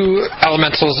gave you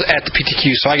Elementals at the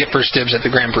PTQ, so I get first dibs at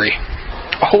the Grand Prix.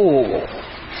 Oh.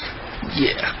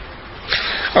 Yeah.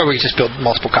 Or we just build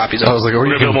multiple copies of it. I was like, we're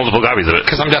going to build multiple copies of it.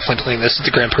 Because I'm definitely playing this at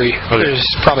the Grand Prix. Okay. There's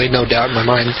probably no doubt in my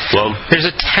mind. Well, there's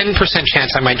a 10%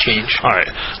 chance I might change. All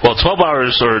right. Well, 24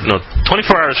 hours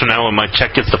from now when my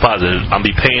check gets deposited, I'll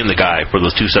be paying the guy for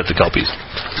those 2 sets of Kelpies.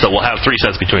 So we'll have 3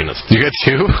 sets between us. You get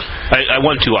 2? I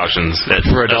won 2 auctions.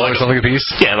 For $1 something a piece?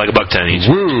 Yeah, like $1.10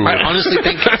 each. Woo! I honestly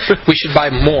think we should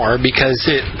buy more because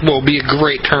it will be a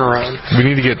great turnaround. We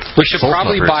need to get... We should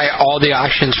probably buy all the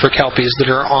auctions for Kelpies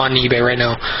that are on eBay right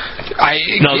now.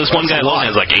 No, this one guy alone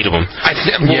has like 8 of them.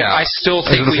 I still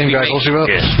think we'd be making...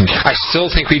 I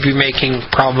still think we'd be making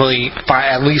probably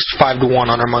at least 5 to 1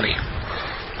 on our money.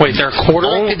 Wait, they're a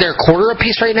quarter a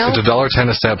piece right now? It's $1.10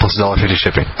 a set plus $1.50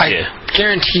 shipping. I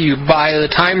guarantee you, by the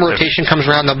time rotation comes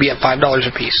around, they'll be at $5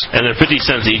 a piece. And they're 50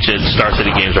 cents each at Star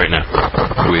City Games right now.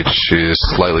 Which is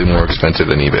slightly more expensive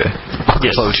than eBay.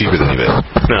 Yes. Slightly cheaper than eBay.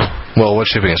 No. Well,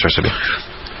 what's shipping at Star City?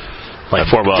 Like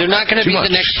 $4. They're not going to be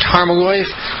the next Tarmogoyf,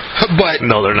 but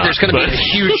no, they're not. There's going to be a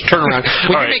huge turnaround.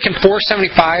 When you're making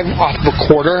 $4.75 off of a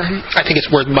quarter, I think it's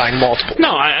worth buying multiple.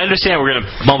 No, I understand we're going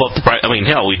to bump up the price. I mean,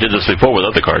 hell, we did this before with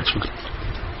other cards.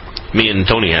 Me and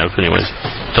Tony have, anyways.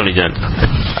 Tony did.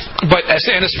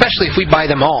 And especially if we buy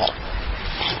them all.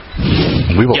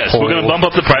 We will. Yes, we're going to bump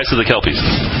up the price of the Kelpies.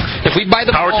 If we buy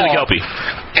them Power all, to the Kelpie.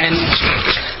 and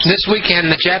this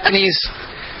weekend the Japanese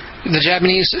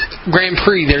Grand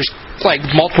Prix, there's like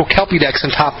multiple Kelpie decks in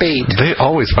top 8. They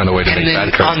always find a way to And make then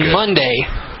bad cards on good. Monday,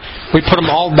 we put them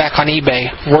all back on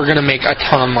eBay. We're going to make a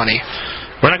ton of money.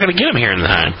 We're not going to get them here in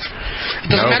time.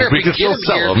 It doesn't matter if we can still get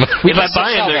sell them. them. We If can still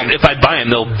sell them. if I buy them,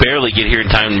 they'll barely get here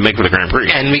in time to make for the Grand Prix.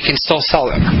 And we can still sell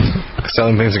them.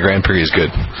 Selling things at Grand Prix is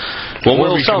good. Well,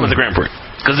 we'll sell them at the Grand Prix.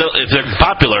 Because if they're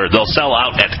popular, they'll sell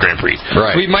out at the Grand Prix.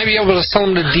 Right. We might be able to sell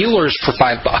them to dealers for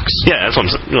 $5. Yeah, that's what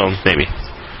I'm saying. Well, maybe.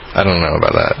 I don't know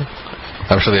about that.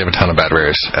 I'm sure they have a ton of bad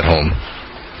rares at home.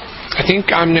 I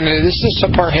think I'm going to... This is a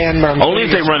subpar hand, but I'm... Only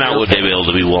if they run out would they be able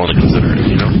to be willing to consider it,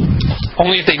 you know?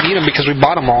 Only if they need them, because we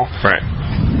bought them all. Right.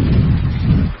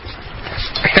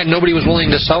 And nobody was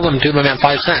willing to sell them to them at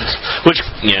 5 cents. Which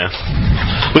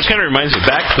kind of reminds me,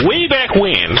 way back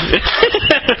when.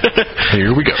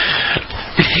 Here we go.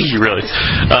 Really.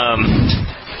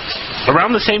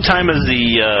 Around the same time as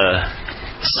the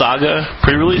Saga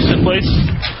pre-release took place,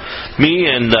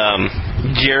 me and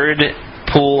Jared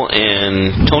Poole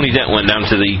and Tony Dent went down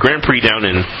to the Grand Prix down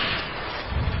in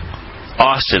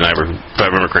Austin, if I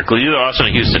remember correctly, either Austin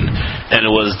or Houston, and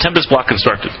it was Tempest Block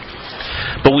Constructed.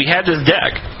 But we had this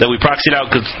deck that we proxied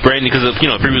out because previously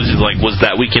was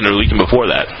that weekend or the weekend before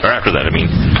that, or after that, I mean.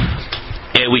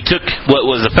 And we took what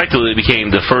was effectively became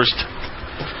the first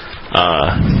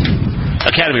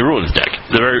Academy Ruins deck.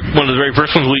 One of the very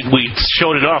first ones. We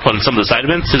showed it off on some of the side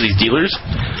events to these dealers,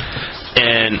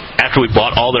 and after we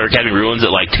bought all their Academy Ruins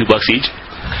at like $2 each,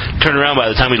 turned around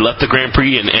by the time we left the Grand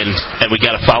Prix and we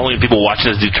got a following of people watching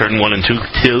us do turn 1 and 2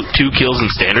 kills in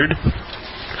standard.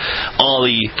 All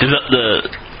the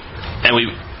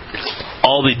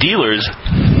dealers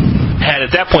had at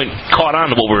that point caught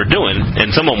on to what we were doing, and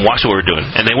some of them watched what we were doing,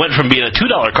 and they went from being a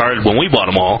 $2 card when we bought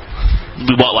them all.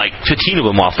 We bought like 15 of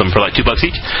them off them for like $2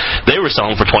 each. They were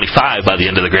selling for $25 by the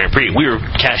end of the Grand Prix. We were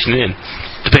cashing in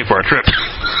to pay for our trip.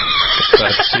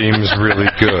 That seems really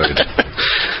good.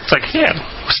 It's like, yeah,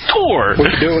 store. We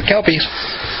could do it with Kelpies.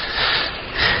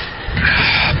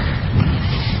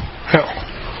 Go.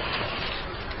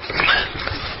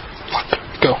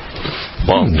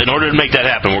 Well, in order to make that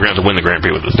happen, we're going to have to win the Grand Prix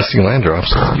with this deck. Missing land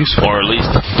drops. Useful. Or at least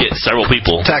get several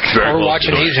people. Or watch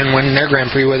an Asian win their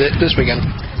Grand Prix with it this weekend.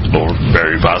 Or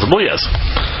very possible, yes.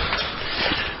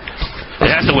 It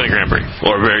has to win a Grand Prix.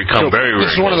 Or very rare.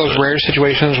 This is one of those rare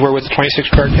situations where with the 26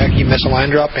 card deck you miss a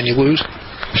land drop and you lose.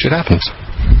 Shit happens.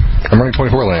 I'm running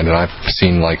 24 land and I've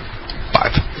seen like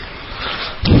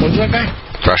 5. What's that guy?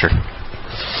 Thrasher.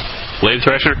 Wave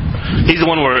Thrasher? He's the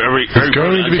one where he's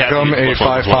going to become a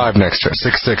 5/5 next turn.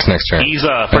 6/6 next turn. He's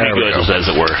pretty good, as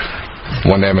it were.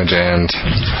 1 damage and...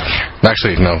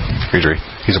 Actually, no. Freezery.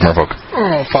 He's a Merfolk.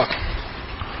 Oh, fuck.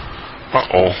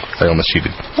 Uh-oh. I almost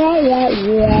cheated.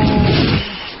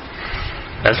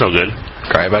 That's no good.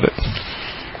 Cry about it.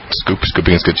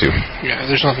 Scooping is good too. Yeah,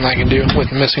 there's nothing I can do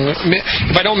with missing...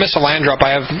 If I don't miss a land drop,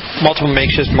 I have multiple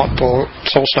makeshifts, multiple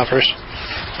soul snuffers.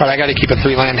 But I got to keep a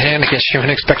 3-land hand against you and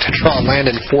expect to draw a land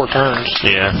in 4 turns.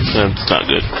 Yeah, that's not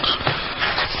good.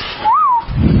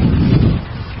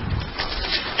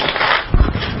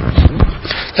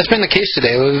 That's been the case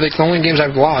today. Like, the only games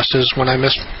I've lost is when I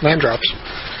miss land drops.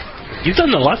 You've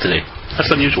done a lot today.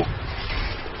 That's unusual.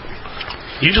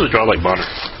 You usually draw like Bonner.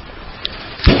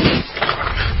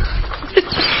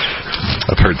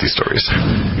 I've heard these stories.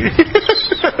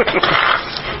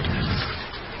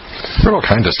 I've heard all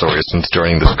kinds of stories since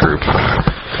joining this group.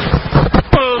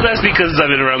 Well, that's because I've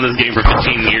been around this game for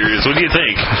 15 years. What do you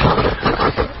think?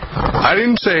 I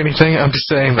didn't say anything. I'm just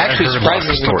saying that Actually, I heard lots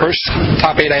of surprisingly, the stories. first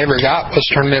top 8 I ever got was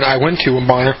a tournament I went to in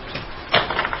Bonner.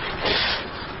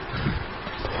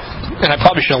 And I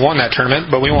probably should have won that tournament,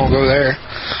 but we won't go there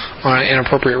on an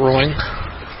inappropriate ruling.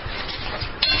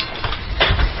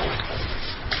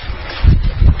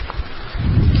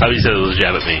 How you said it was a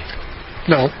jab at me?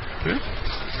 No.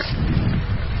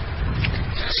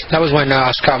 That was when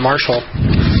Scott Marshall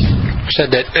said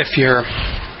that if you're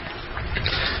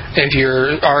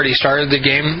already started the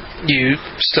game, you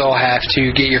still have to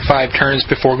get your 5 turns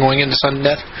before going into sudden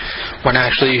death, when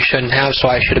actually you shouldn't have. So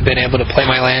I should have been able to play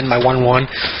my land, my 1/1,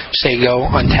 say go,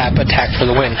 untap, attack for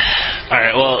the win. All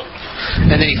right. Well, and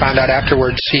then he found out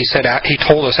afterwards. He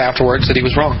told us afterwards that he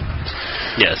was wrong.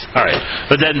 Yes. All right.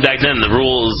 But then back then the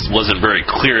rules wasn't very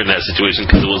clear in that situation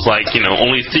because it was like,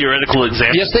 only theoretical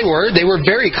examples. Yes, they were. They were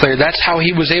very clear. That's how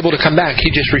he was able to come back. He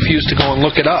just refused to go and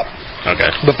look it up. Okay.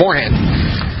 Beforehand.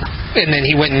 And then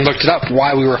he went and looked it up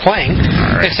while we were playing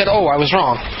and said, "Oh, I was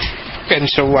wrong." and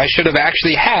so I should have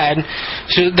actually had.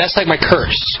 So that's like my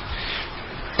curse.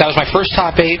 That was my first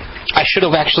top 8. I should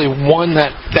have actually won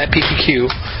that PTQ,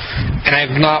 and I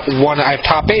have not won. I've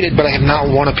top 8'd, but I have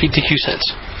not won a PTQ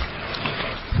since.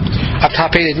 I've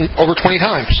top 8'd over 20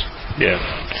 times. Yeah.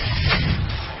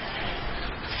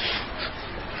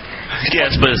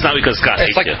 Yes, but it's not because Scott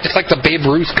hates you. It's like the Babe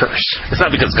Ruth curse. It's not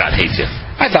because Scott hates you.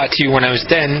 I thought too when I was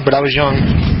 10, but I was young.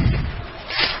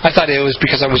 I thought it was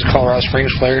because I was a Colorado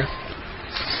Springs player.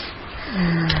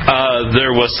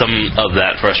 There was some of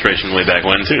that frustration way back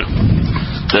when too.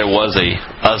 There was a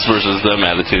us versus them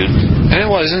attitude, and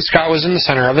it was, and Scott was in the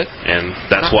center of it. And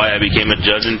that's why I became a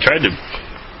judge and tried to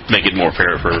make it more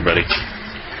fair for everybody.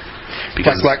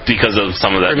 Because of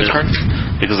some of that,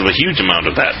 because of a huge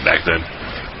amount of that back then.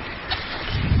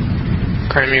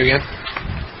 Crying me again.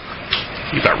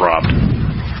 You got robbed.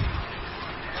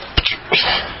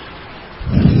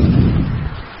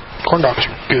 Corn dogs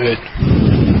are good.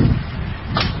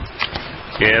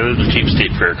 Yeah, they're the cheap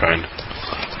state fair kind.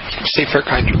 State fair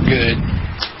kind are good.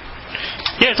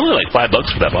 Yeah, it's only like $5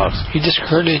 for that box. You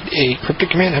discarded a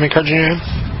cryptic command. How many cards do you have?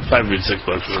 $5 or $6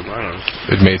 for them. I don't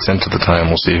know. It made sense at the time.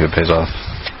 We'll see if it pays off.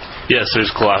 Yes,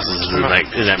 there's Colossus in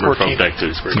that Merfolk deck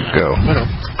too. Go. I know.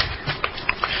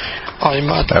 I'm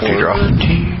at After you draw.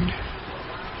 14.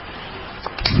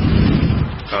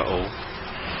 Uh-oh.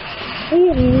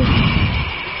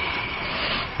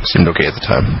 Seemed okay at the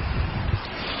time.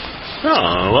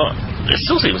 Oh, well, it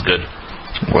still seems good.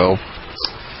 Well,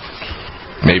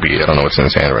 maybe. I don't know what's in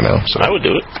his hand right now. So I would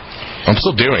do it. I'm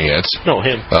still doing it. No,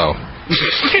 him. Oh.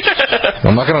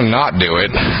 I'm not going to not do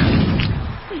it.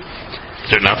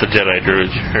 They're not the Jedi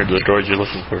droids, or the droids you're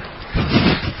looking for.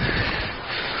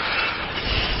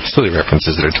 Still the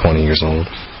references that are 20 years old.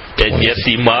 And yet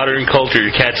the modern culture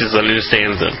catches and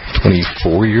understands them.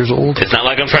 24 years old? It's not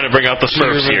like I'm trying to bring out the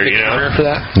Smurfs here, you know? For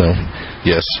that? No.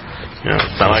 Yes. No,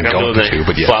 it's not like I'm doing the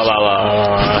but yes. fa la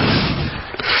la.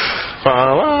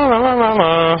 Fa la la la la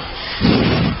la.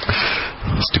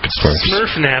 Stupid Smurfs.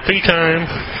 Smurf nappy time.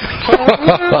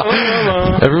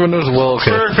 Everyone knows well.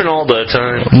 Okay. Smurfing all the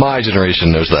time. My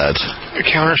generation knows that. A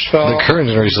counterspell. The current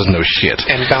generation doesn't know shit.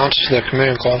 And bounce the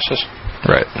command clauses.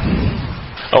 Right.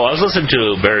 Oh, I was listening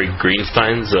to Barry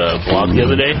Greenstein's blog the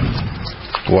other day.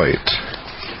 White.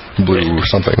 Blue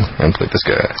something. And play this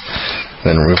guy.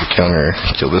 Then remove the counter.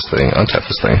 Kill this thing. Untap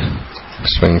this thing.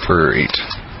 Swing for 8.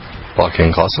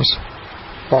 Blocking Colossus?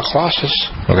 Block Colossus.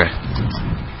 Okay.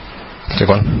 Take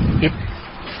one. Yep.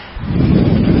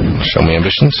 Show me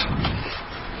ambitions.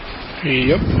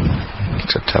 Yep.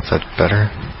 Except tap that better.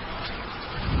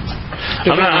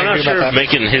 I'm not sure if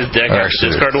making his deck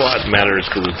discard a lot matters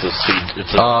because it's a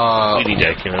speedy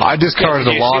deck, you know. I discarded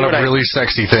a lot of really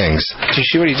sexy things. Did you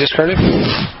see what he discarded?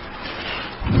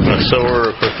 A sower,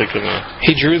 a perfect, and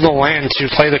he drew the land to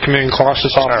play the command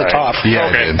Colossus off the top. Yeah,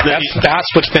 okay. That's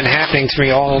what's been happening to me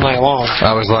all night long.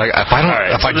 I was like, if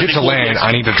I get to land,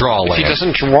 I need to draw a land. If he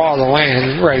doesn't draw the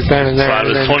land right then and there,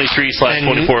 so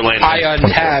 23/24 land. I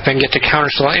untap and get to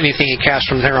counterspell anything he casts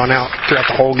from there on out throughout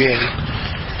the whole game.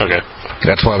 Okay.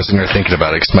 That's why I was in there thinking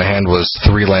about it, because my hand was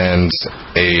 3 lands,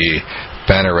 a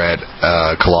Banneret,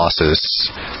 Colossus,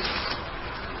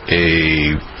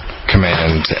 a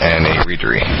command, and a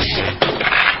Readery.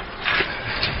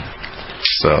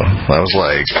 So I was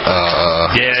like,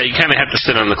 yeah, you kind of have to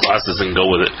sit on the Colossus and go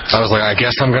with it. I was like, I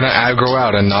guess I'm going to aggro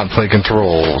out and not play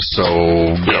control, so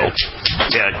go.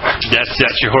 Yeah,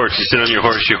 that's your horse. You sit on your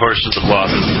horse is the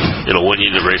Colossus. It'll win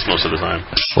you the race most of the time.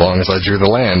 As long as I drew the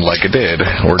land like it did,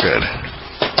 we're good.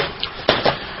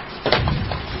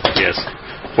 Yes.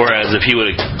 Whereas if he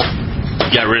would have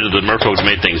got rid of the Merfolk and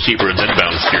made things cheaper and then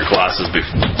bounced your Colossus,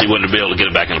 he wouldn't be able to get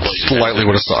it back into place. Slightly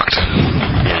would have sucked.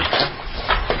 Yeah.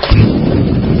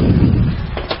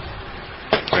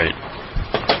 Right.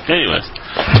 Anyways,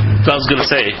 what I was going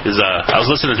to say is I was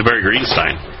listening to Barry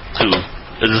Greenstein, who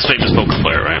is this famous poker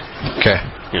player, right? Okay.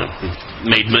 You know,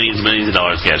 made millions and millions of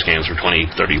dollars cash games for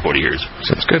 20, 30, 40 years.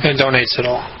 Sounds good. And donates it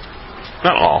all.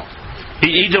 Not all.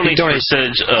 He donates a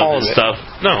percentage of the stuff.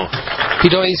 No. He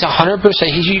donates 100%.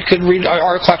 You could read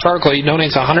article after article. He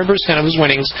donates 100% of his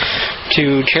winnings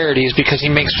to charities because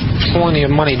he makes plenty of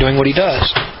money doing what he does.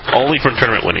 Only for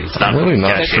tournament winnings. I'm really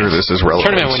not sure this is relevant.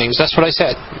 Tournament winnings. That's what I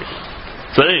said.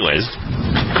 So anyways,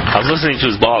 I was listening to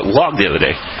his blog the other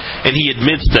day, and he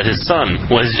admits that his son,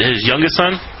 his youngest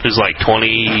son, who's like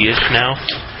 20-ish now,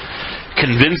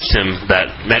 convinced him that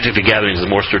Magic the Gathering is a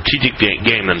more strategic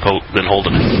game than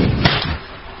Hold'em.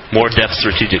 More depth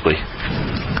strategically.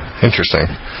 Interesting.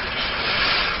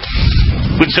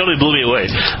 Which totally blew me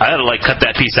away. I had to cut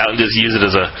that piece out and just use it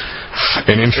as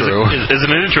an intro. As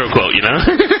an intro quote, you know?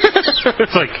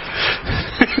 It's like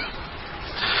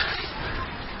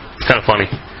it's kind of funny.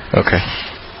 Okay.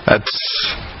 That's...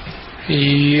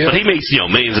 Yeah. But he makes,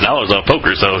 millions of dollars off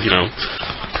poker, so,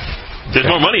 there's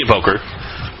more money in poker,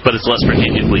 but it's less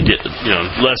strategically,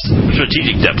 less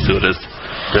strategic depth to it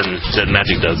than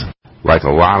Magic does. Like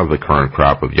a lot of the current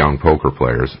crop of young poker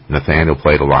players, Nathaniel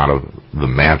played a lot of the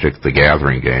Magic the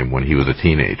Gathering game when he was a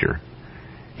teenager.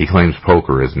 He claims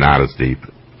poker is not as deep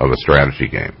of a strategy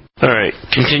game. Alright,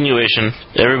 continuation.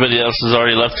 Everybody else has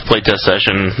already left the playtest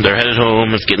session. They're headed home.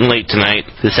 It's getting late tonight.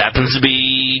 This happens to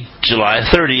be July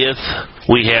 30th.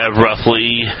 We have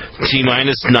roughly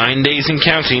T-minus 9 days and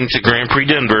counting to Grand Prix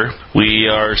Denver. We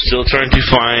are still trying to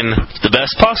find the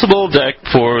best possible deck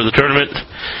for the tournament.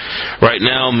 Right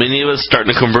now, many of us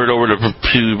starting to convert over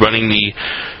to running the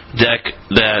deck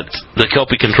the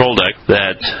Kelpie control deck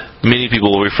that many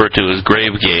people will refer to as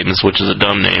Grave Games, which is a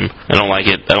dumb name. I don't like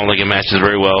it. I don't think it matches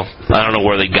very well. I don't know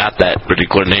where they got that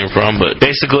particular name from, but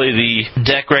basically the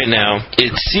deck right now,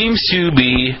 it seems to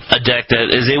be a deck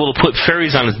that is able to put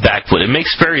fairies on its back foot. It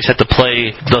makes fairies have to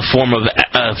play the form of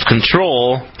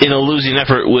control in a losing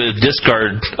effort with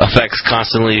discard effects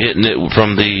constantly hitting it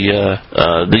from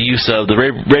the use of the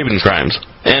Raven Crimes.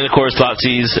 And, of course,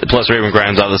 Thoughtseize plus Raven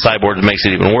Crimes out of the sideboard makes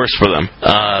it even worse for them.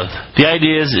 The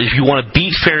idea is if you want to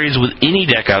beat fairies with any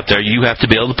deck out there, you have to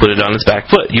be able to put it on its back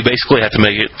foot. You basically have to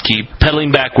make it keep pedaling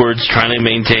backwards, trying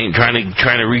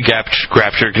to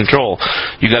recapture control.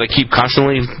 You got to keep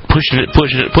constantly pushing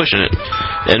it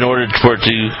in order for it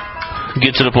to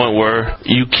get to the point where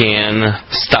you can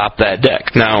stop that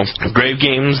deck. Now, Grave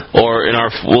Games, or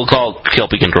we'll call it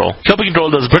Kelpie Control. Kelpie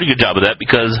Control does a pretty good job of that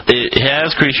because it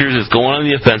has creatures, it's going on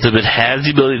the offensive, it has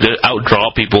the ability to outdraw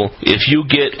people. If you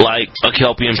get, like, a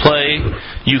Kelpie in play,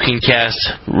 you can cast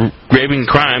Raven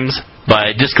Crimes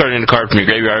by discarding a card from your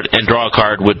graveyard and draw a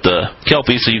card with the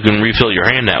Kelpie so you can refill your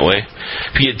hand that way.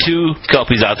 If you get two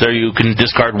Kelpies out there, you can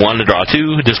discard one to draw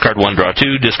two, discard one, draw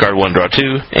two, discard one, draw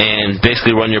two, and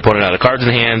basically run your opponent out of cards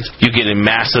in hands. You get a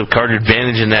massive card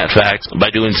advantage in that fact. By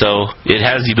doing so, it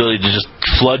has the ability to just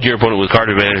flood your opponent with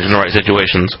card advantage in the right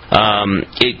situations.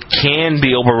 It can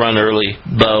be overrun early,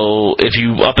 though if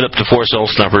you up it up to 4 Soul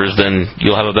Snuffers, then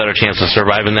you'll have a better chance of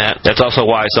surviving that. That's also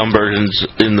why some versions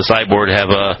in the sideboard have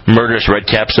a murderous red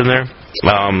caps in there.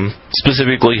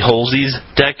 Specifically Holzi's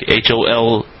deck,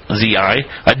 Holzi. I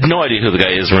had no idea who the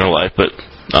guy is in real life, but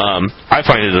I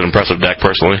find it an impressive deck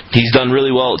personally. He's done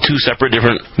really well at 2 separate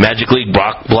different Magic League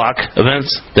block events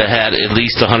that had at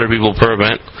least 100 people per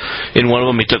event. In one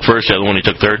of them he took first, the other one he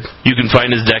took third. You can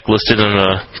find his deck listed on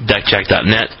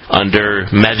deckcheck.net under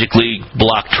Magic League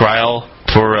Block Trial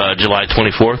for July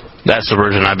 24th. That's the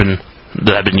version I've been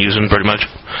using pretty much.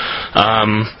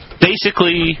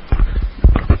 Basically,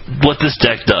 what this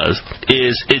deck does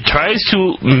is it tries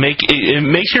to makes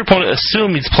your opponent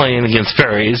assume he's playing against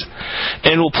fairies,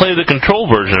 and will play the control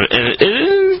version of it.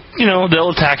 And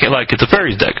they'll attack it like it's a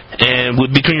fairies deck. And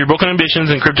between your Broken Ambitions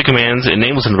and Cryptic Commands and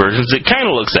Nameless Inversions, it kind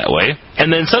of looks that way.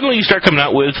 And then suddenly you start coming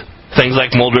out with things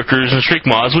like Moldrifters and Shriek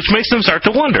Maws, which makes them start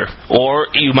to wonder. Or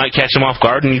you might catch them off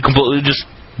guard and you completely just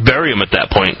bury them at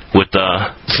that point with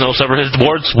Snow Sever hits the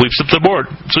board, sweeps up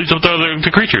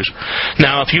the creatures.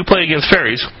 Now, if you play against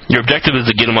fairies, your objective is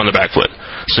to get them on the back foot.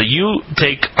 So you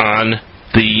take on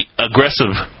the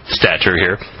aggressive stature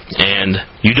here, and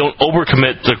you don't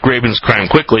overcommit the Raven's Crime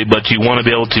quickly, but you want to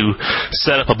be able to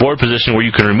set up a board position where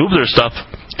you can remove their stuff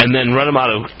and then run them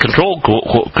out of control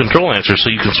answers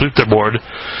so you can sweep their board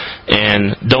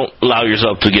and don't allow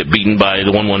yourself to get beaten by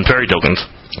the 1/1 fairy tokens.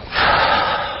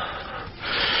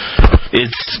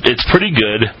 It's pretty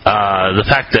good. The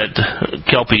fact that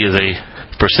Kelpie is a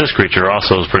persist creature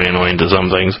also is pretty annoying to some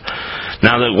things.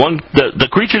 Now, the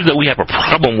creatures that we have a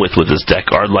problem with this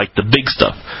deck are like the big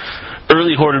stuff.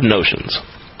 Early Horde of Notions,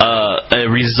 a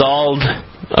resolved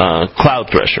Cloud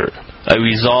Thresher, a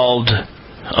resolved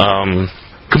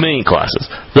Committing Classes.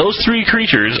 Those 3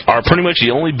 creatures are pretty much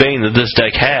the only bane that this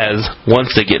deck has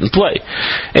once they get in play.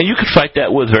 And you can fight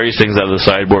that with various things out of the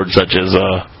sideboard, such as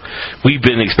we've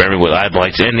been experimenting with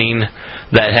Eyelight's Ending.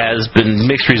 That has been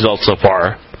mixed results so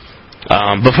far.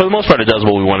 But for the most part, it does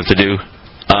what we want it to do.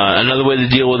 Another way to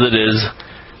deal with it is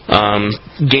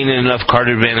gaining enough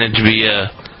card advantage via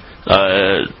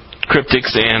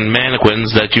Cryptics and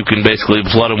Mannequins that you can basically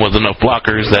flood them with enough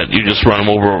blockers that you just run them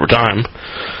over time.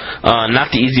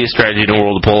 Not the easiest strategy in the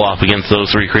world to pull off against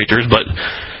those 3 creatures, but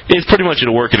it's pretty much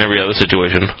it'll work in every other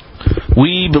situation.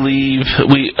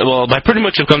 I pretty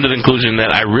much have come to the conclusion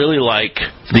that I really like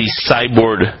the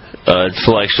sideboard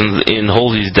selections in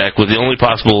Holzi's deck, with the only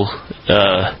possible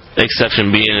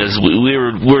exception being is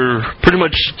we're pretty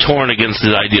much torn against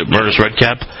the idea of Murderous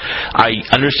Redcap. I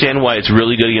understand why it's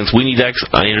really good against weenie decks.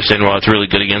 I understand why it's really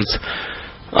good against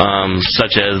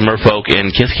such as Merfolk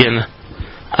and Kithkin.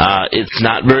 It's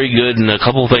not very good in a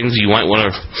couple of things you might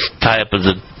want to tie up as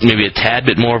maybe a tad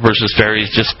bit more versus fairies,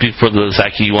 just for the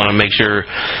fact that you want to make sure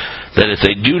that if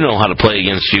they do know how to play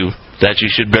against you, that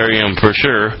you should bury them for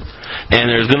sure.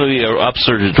 And there's going to be an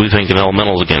upsurge, we think, in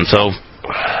elementals again. So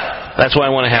that's why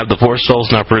I want to have the 4 soul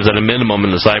snuffers at a minimum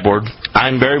in the sideboard.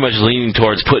 I'm very much leaning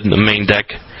towards putting the main deck.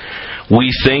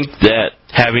 We think that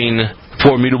having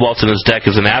 4 Mutabolts in this deck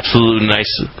is an absolute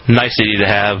nicety to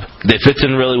have. It fits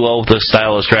in really well with the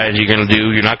style of strategy you're going to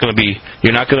do. You're not going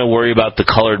to worry about the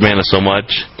colored mana so much.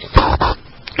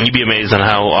 You'd be amazed on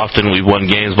how often we've won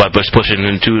games by just pushing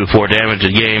in 2 to 4 damage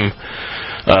a game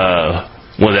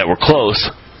when that were close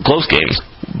games.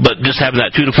 But just having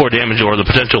that 2 to 4 damage or the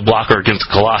potential blocker against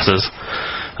Colossus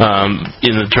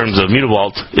in the terms of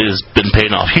Mutavault has been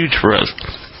paying off huge for us.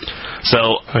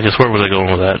 So, I guess where was I going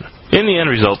with that? In the end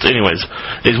result, anyways,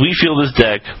 is we feel this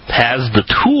deck has the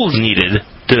tools needed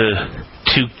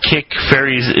to kick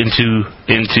fairies into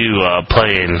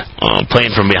playing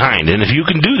from behind. And if you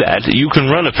can do that, you can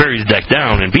run a fairies deck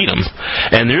down and beat them.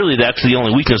 And really, that's the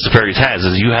only weakness the fairies has,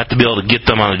 is you have to be able to get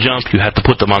them on the jump, you have to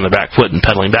put them on their back foot and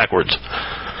pedaling backwards.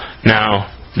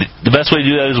 Now, the best way to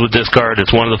do that is with discard.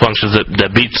 It's one of the functions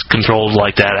that beats controls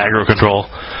like that, aggro control,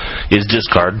 is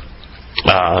discard.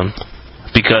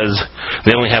 Because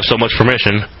they only have so much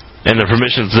permission, and the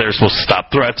permissions there are supposed to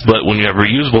stop threats, but when you have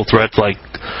reusable threats like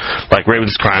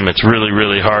Raven's Crime, it's really,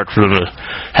 really hard for them to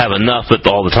have enough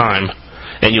all the time,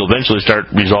 and you'll eventually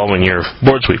start resolving your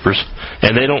board sweepers.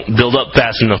 And they don't build up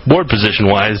fast enough board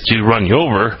position-wise to run you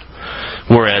over,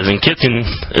 whereas in Kitchen,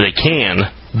 they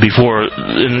can, before,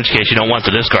 in which case you don't want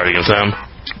to discard against them.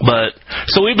 But,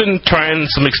 so we've been trying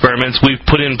some experiments. We've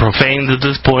put in Profanes at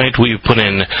this point. We've put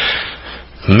in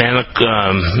Mana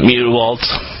Mutavaults.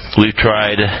 We've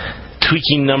tried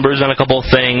tweaking numbers on a couple of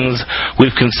things.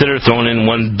 We've considered throwing in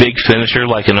one big finisher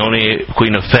like an Oni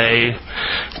Queen of Fae.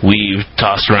 We've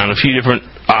tossed around a few different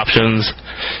options.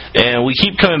 And we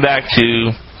keep coming back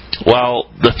to,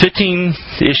 while the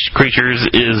 15-ish creatures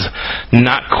is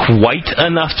not quite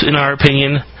enough in our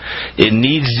opinion, it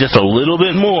needs just a little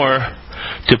bit more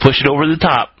to push it over the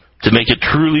top to make it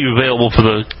truly available for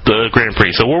the Grand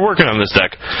Prix. So we're working on this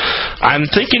deck. I'm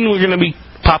thinking we're going to be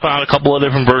popping out a couple of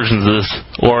different versions of this,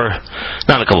 or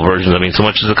not a couple of versions, I mean, so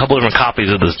much as a couple of different copies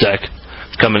of this deck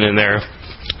coming in there.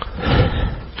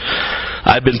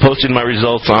 I've been posting my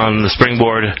results on the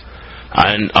Springboard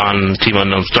on Team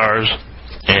Unknown Stars,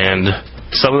 and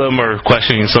some of them are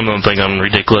questioning, some of them think I'm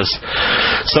ridiculous.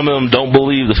 Some of them don't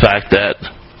believe the fact that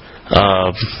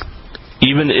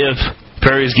even if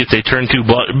fairies gets a turn 2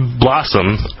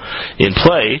 blossom in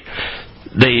play,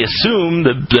 they assume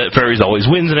that fairies always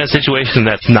wins in that situation.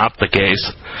 That's not the case.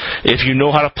 If you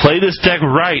know how to play this deck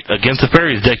right against a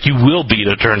fairies deck, you will beat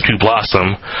a turn 2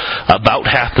 blossom about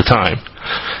half the time.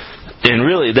 And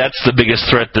really, that's the biggest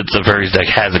threat that the fairies deck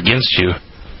has against you,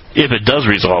 if it does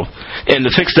resolve. And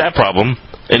to fix that problem,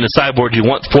 in the sideboard you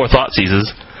want 4 Thought Seizes.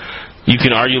 You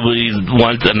can arguably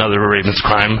want another Raven's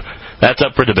Crime. That's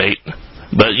up for debate.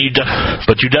 But you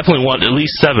definitely want at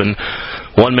least 7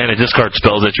 1-mana discard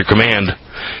spells at your command,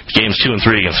 games 2 and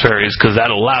 3 against fairies, because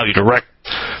that'll allow you to wreck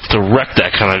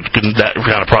that kind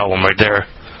of problem right there.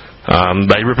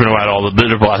 By ripping out all the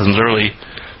bitter blossoms early,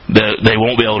 they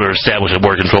won't be able to establish a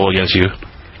board control against you.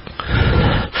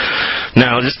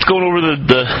 Now, just going over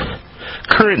the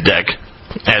current deck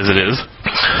as it is,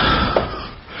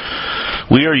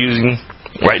 we are using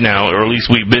right now, or at least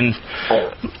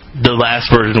the last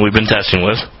version we've been testing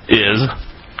with is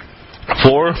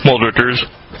 4 Muldritters,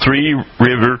 3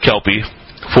 River Kelpie,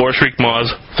 4 Shriek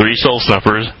Maws, 3 Soul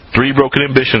Snuffers, 3 Broken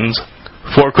Ambitions,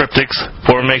 4 Cryptics,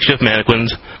 4 Makeshift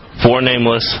Mannequins, 4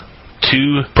 Nameless,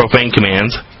 2 Profane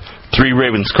Commands, 3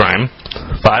 Raven's Crime,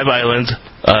 5 Islands,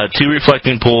 2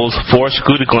 Reflecting Pools, 4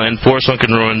 Secluded Glen, 4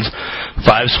 Sunken Ruins,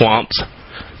 5 Swamps,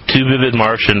 2 Vivid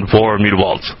Marsh, and 4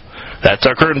 Mutavaults. That's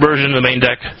our current version of the main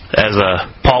deck, as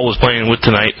Paul was playing with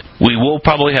tonight. We will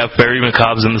probably have Fairy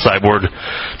Macabres in the sideboard,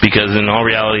 because in all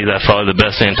reality, that's probably the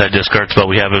best anti-discard spell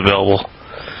we have available.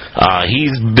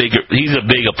 He's a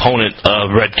big opponent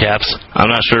of Red Caps. I'm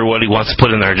not sure what he wants to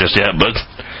put in there just yet, but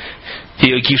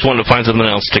he keeps wanting to find something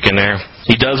else to stick in there.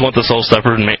 He does want the Soul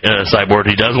Stuffer sideboard.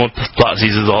 He does want the Thought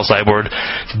Seizes all sideboard.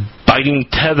 Biting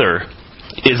Tether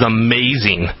is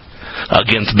amazing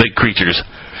against big creatures.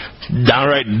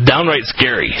 Downright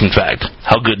scary, in fact,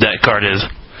 how good that card is.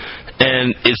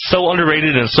 And it's so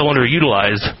underrated and so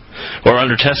underutilized or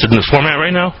undertested in this format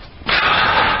right now.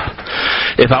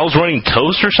 If I was running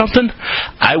Toast or something,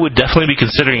 I would definitely be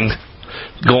considering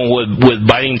going with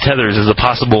Biting Tethers as a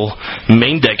possible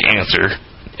main deck answer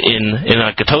in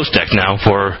like a Toast deck now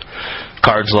for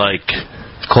cards like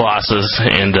Colossus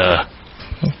and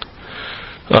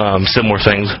similar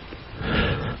things.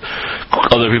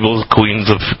 Other people's Queens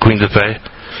of Fae.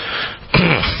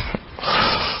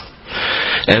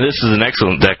 And this is an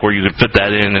excellent deck where you could fit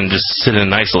that in and just sit in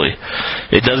nicely.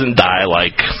 It doesn't die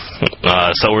like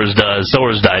Sowers does.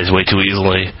 Sowers dies way too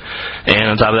easily. And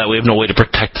on top of that, we have no way to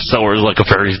protect Sowers like a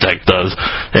Fairies deck does.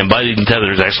 And Biting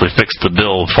Tethers actually fixed the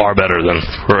build far better than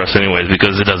for us anyways,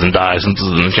 because it doesn't die since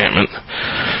it's an enchantment.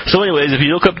 So anyways, if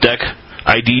you look up deck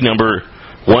ID number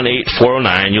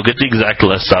 18409, you'll get the exact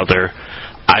list out there.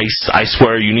 I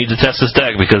swear you need to test this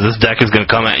deck, because this deck is going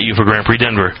to come at you for Grand Prix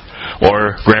Denver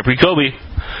or Grand Prix Kobe.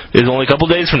 It's only a couple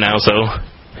days from now, so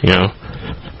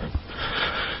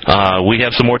we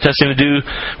have some more testing to do.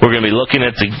 We're going to be looking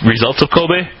at the results of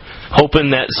Kobe,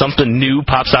 hoping that something new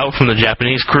pops out from the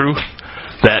Japanese crew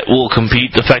that will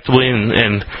compete effectively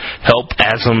and help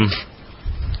add some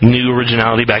new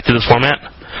originality back to this format.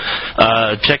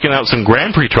 Checking out some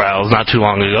Grand Prix trials not too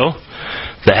long ago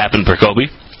that happened for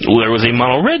Kobe. There was a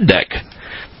mono red deck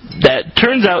that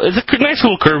turns out is a nice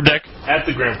little curve deck. At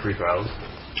the Grand Prix trials,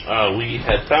 we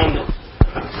had found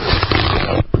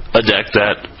a deck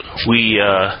that we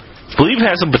believe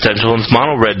has some potential. It's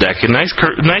mono red deck, a nice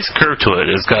curve to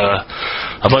it. It's got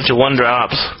a bunch of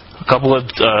 1-drops, a couple of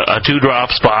a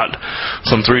 2-drop spot,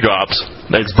 some 3-drops.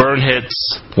 It's burn hits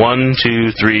 1,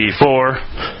 2, 3,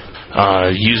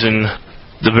 4, using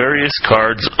the various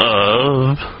cards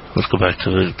of. Let's go back to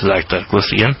the exact deck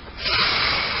list again.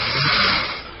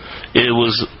 It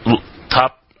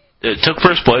took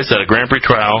first place at a Grand Prix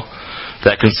trial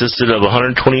that consisted of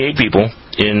 128 people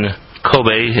in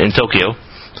Kobe, in Tokyo,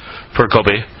 for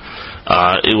Kobe.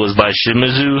 It was by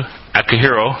Shimizu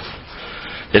Akihiro.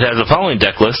 It has the following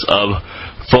deck list of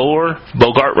 4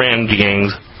 Bogart Ram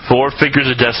Gangs, 4 Figures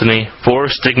of Destiny, 4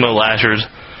 Stigma Lashers,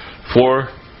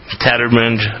 4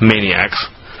 Tattermenge Maniacs,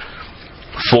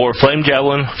 4 Flame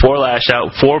Javelin, 4 Lash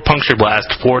Out, 4 Puncture Blast,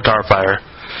 4 Tarfire,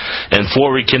 and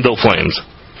 4 Rekindle Flames.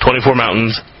 24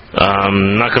 Mountains.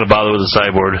 I'm not going to bother with the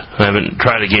sideboard. I haven't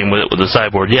tried a game with it with the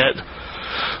sideboard yet.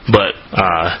 But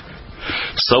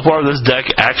so far this deck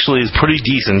actually is pretty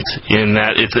decent in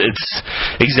that it's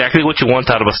exactly what you want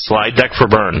out of a slide deck for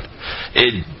burn.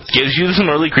 It gives you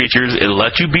some early creatures, it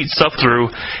lets you beat stuff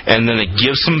through, and then it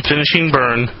gives some finishing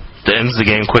burn that ends the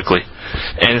game quickly.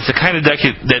 And it's the kind of deck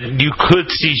that you could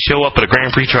see show up at a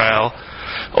Grand Prix trial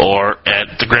or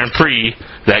at the Grand Prix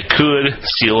that could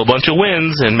steal a bunch of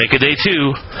wins and make a day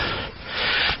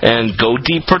 2 and go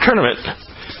deep for tournament.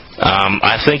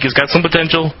 I think it's got some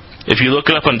potential. If you look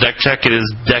it up on Deck Check, it is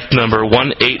deck number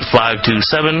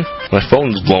 18527. My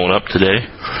phone's blowing up today.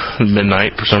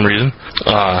 Midnight for some reason.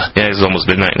 Yeah, it's almost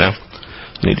midnight now.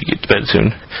 Need to get to bed soon.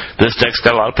 This deck's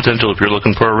got a lot of potential if you're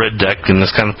looking for a red deck in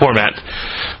this kind of format.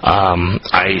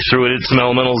 I threw it in some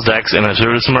Elementals decks, and I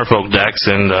threw it in some Merfolk decks,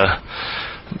 and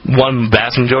won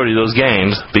vast majority of those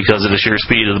games because of the sheer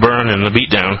speed of the burn and the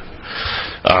beatdown.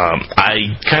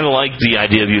 I kind of like the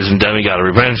idea of using Demigod of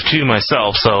Revenge too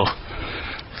myself, so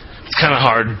it's kind of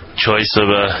hard choice of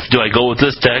do I go with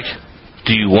this deck?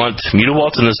 Do you want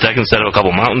Mutawaltz in this deck instead of a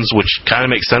couple Mountains, which kind of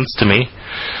makes sense to me?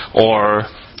 Or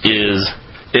is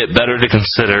it better to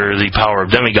consider the power of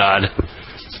Demigod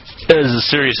as a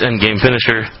serious endgame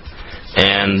finisher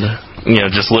and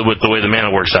just live with the way the mana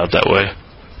works out that way?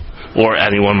 Or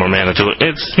adding 1 more mana to it.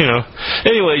 It's,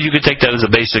 Anyway, you could take that as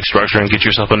a basic structure and get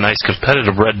yourself a nice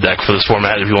competitive red deck for this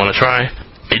format if you want to try.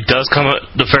 It does come at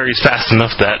the fairies fast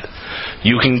enough that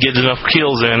you can get enough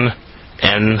kills in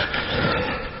and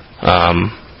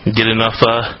get enough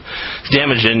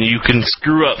damage in, you can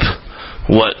screw up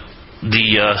what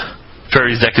the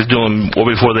Fairies deck is doing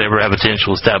before they ever have a chance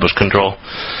to establish control.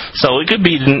 So it could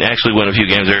be you didn't actually win a few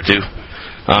games there too.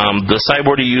 The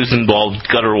sideboard he used involved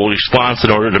guttural response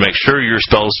in order to make sure your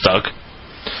spells stuck.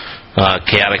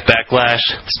 Chaotic Backlash,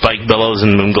 Spike Bellows,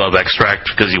 and Moonglove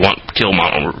Extract because you want kill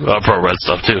mono pro red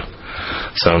stuff too.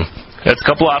 So that's a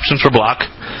couple options for block.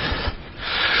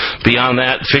 Beyond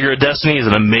that, Figure of Destiny is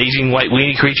an amazing white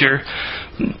weenie creature.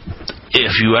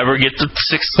 If you ever get to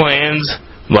 6 lands,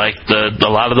 like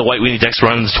a lot of the white weenie decks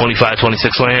runs 25,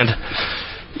 26 land,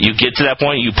 you get to that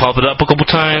point, you pump it up a couple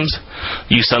times,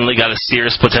 you suddenly got a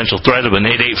serious potential threat of an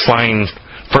 8/8 flying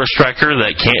first striker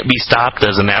that can't be stopped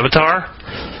as an avatar.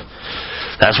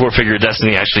 That's where Figure of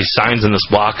Destiny actually shines in this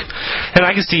block. And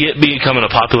I can see it becoming a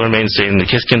popular mainstay in the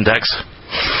Kiskin decks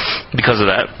because of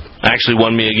that. actually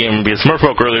won me a game via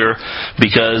Smurffolk earlier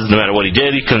because no matter what he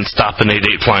did, he couldn't stop an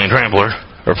 8-8 flying trampler,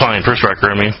 or flying first striker,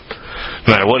 no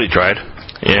matter what he tried.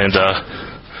 And,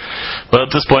 but at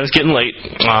this point, it's getting late.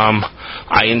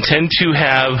 I intend to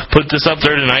put this up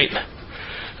there tonight.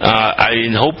 I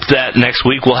hope that next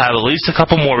week we'll have at least a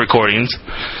couple more recordings.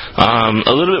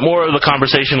 A little bit more of the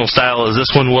conversational style as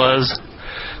this one was.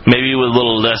 Maybe with a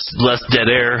little less dead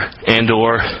air and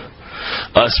or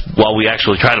us while we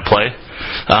actually try to play.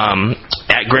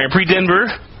 At Grand Prix Denver,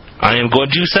 I am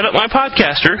going to set up my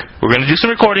podcaster. We're going to do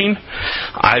some recording.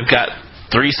 I've got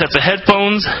 3 sets of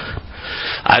headphones.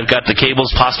 I've got the cables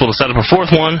possible to set up a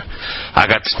 4th one. I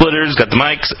got the splitters, got the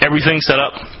mics, everything set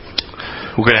up.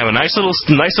 We're going to have a nice little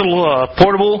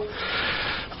portable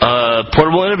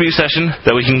interview session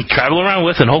that we can travel around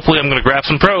with, and hopefully I'm going to grab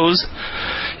some pros.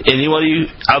 Anybody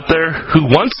out there who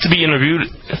wants to be interviewed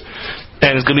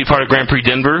and is going to be part of Grand Prix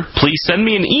Denver, please send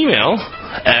me an email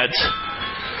at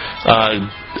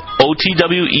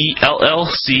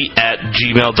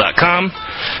otwellc@gmail.com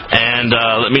and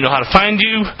let me know how to find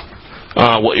you,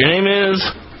 what your name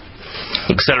is,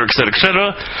 etc., etc.,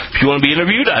 etc. If you want to be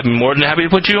interviewed, I'd be more than happy to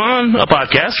put you on a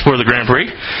podcast for the Grand Prix.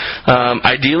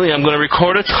 Ideally, I'm going to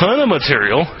record a ton of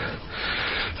material.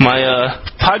 My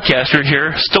podcaster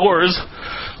here stores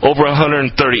over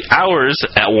 130 hours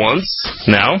at once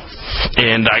now,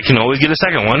 and I can always get a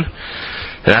second one,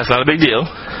 and that's not a big deal.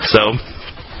 So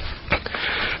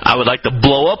I would like to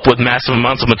blow up with massive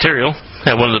amounts of material,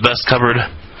 have one of the best covered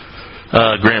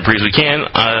Grand Prix we can.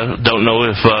 I don't know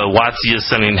if Watsy is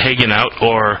sending Hagen out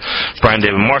or Brian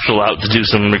David Marshall out to do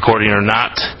some recording or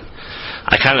not.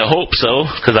 I kind of hope so,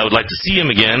 because I would like to see him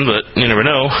again, but you never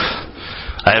know.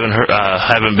 I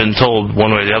haven't been told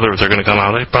one way or the other if they're going to come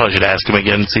out. I probably should ask him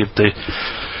again and see if they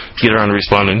get around to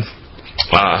responding.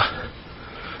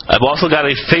 I've also got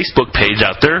a Facebook page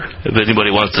out there if anybody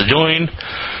wants to join.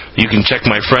 You can check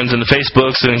my friends in the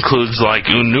Facebooks. It includes like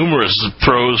numerous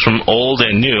pros from old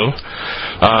and new,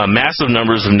 massive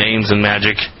numbers of names in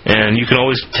Magic, and you can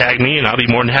always tag me, and I'll be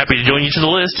more than happy to join you to the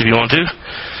list if you want to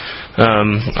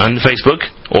on Facebook,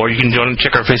 or you can join and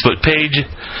check our Facebook page.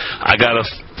 I got a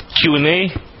Q&A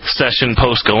session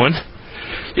post going.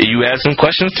 You add some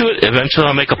questions to it. Eventually,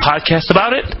 I'll make a podcast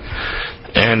about it.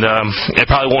 And it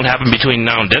probably won't happen between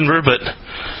now and Denver, but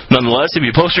nonetheless, if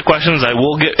you post your questions, I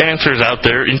will get answers out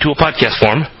there into a podcast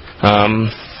form.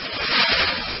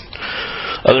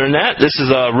 Other than that, this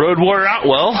is Road Warrior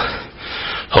Otwell.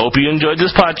 Hope you enjoyed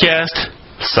this podcast.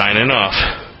 Signing off.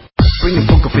 Bring the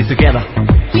poker face together.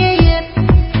 Yeah, yeah.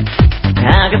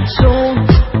 I got soul,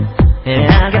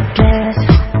 and I got class,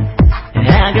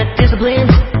 and I got discipline,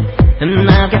 and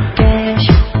I got cash,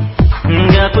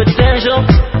 got potential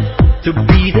to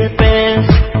be the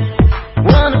best.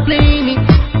 Wanna play me?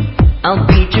 I'll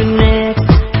beat you next.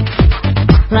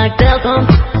 Like Dalton,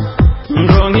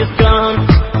 growing his gun.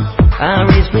 I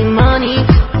raise me money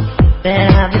that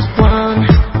I just won.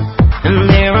 And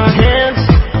there are hands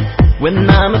when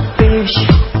I'm a fish.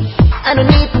 I don't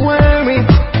need to worry,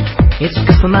 it's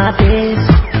good for my days.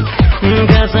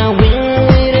 Cause I win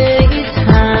with each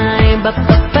time.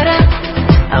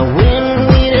 I win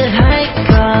with a high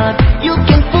card. You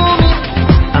can fool me.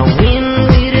 I win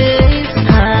with each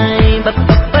time.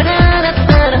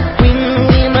 Win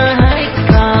with my high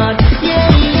card. Yeah,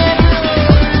 yeah.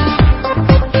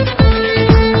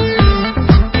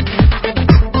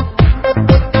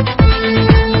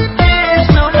 There's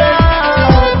no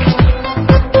luck.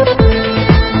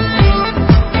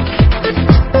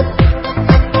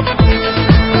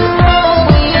 Oh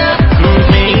yeah.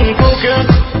 Playing poker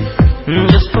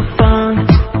just for fun.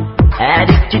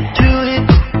 Addicted to it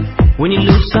when you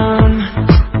lose some.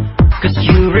 Cause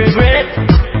you regret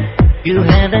you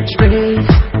had that trade.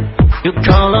 You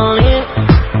call on it,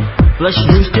 flush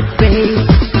news to pay.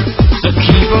 So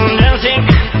keep on dancing,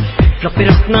 drop it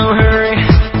up, no hurry.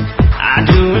 I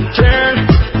do a turn,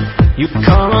 you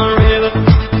call on river,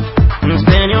 and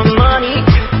spend your money,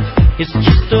 it's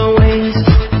just a waste.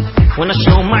 When I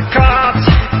show my cards,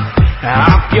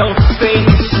 off your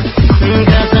face.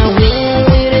 Cause I win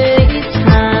with each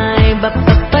time.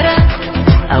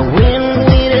 I win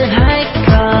with a high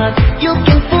card. You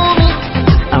can fool me.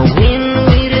 I win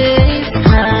with each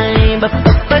time.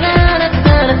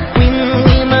 Win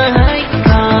with my high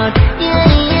card. Yeah,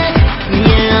 yeah.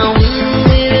 Yeah, I win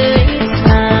with each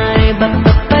time.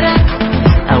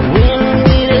 I win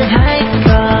with a high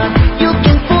card. You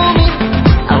can fool me.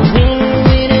 I win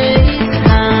with each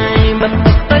time.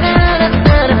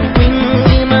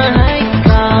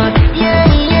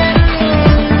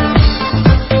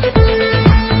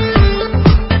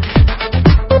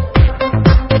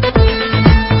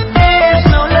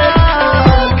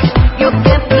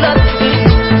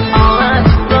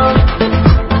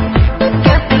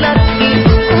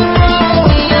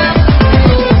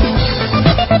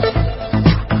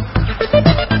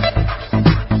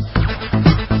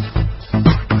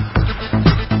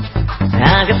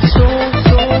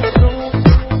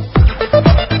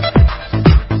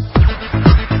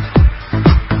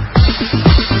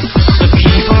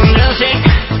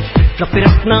 Drop it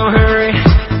up, no hurry.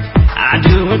 I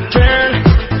do a turn.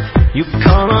 You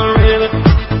come on river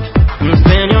and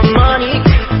spend your money.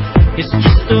 It's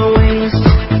just a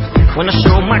waste when I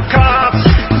show my card.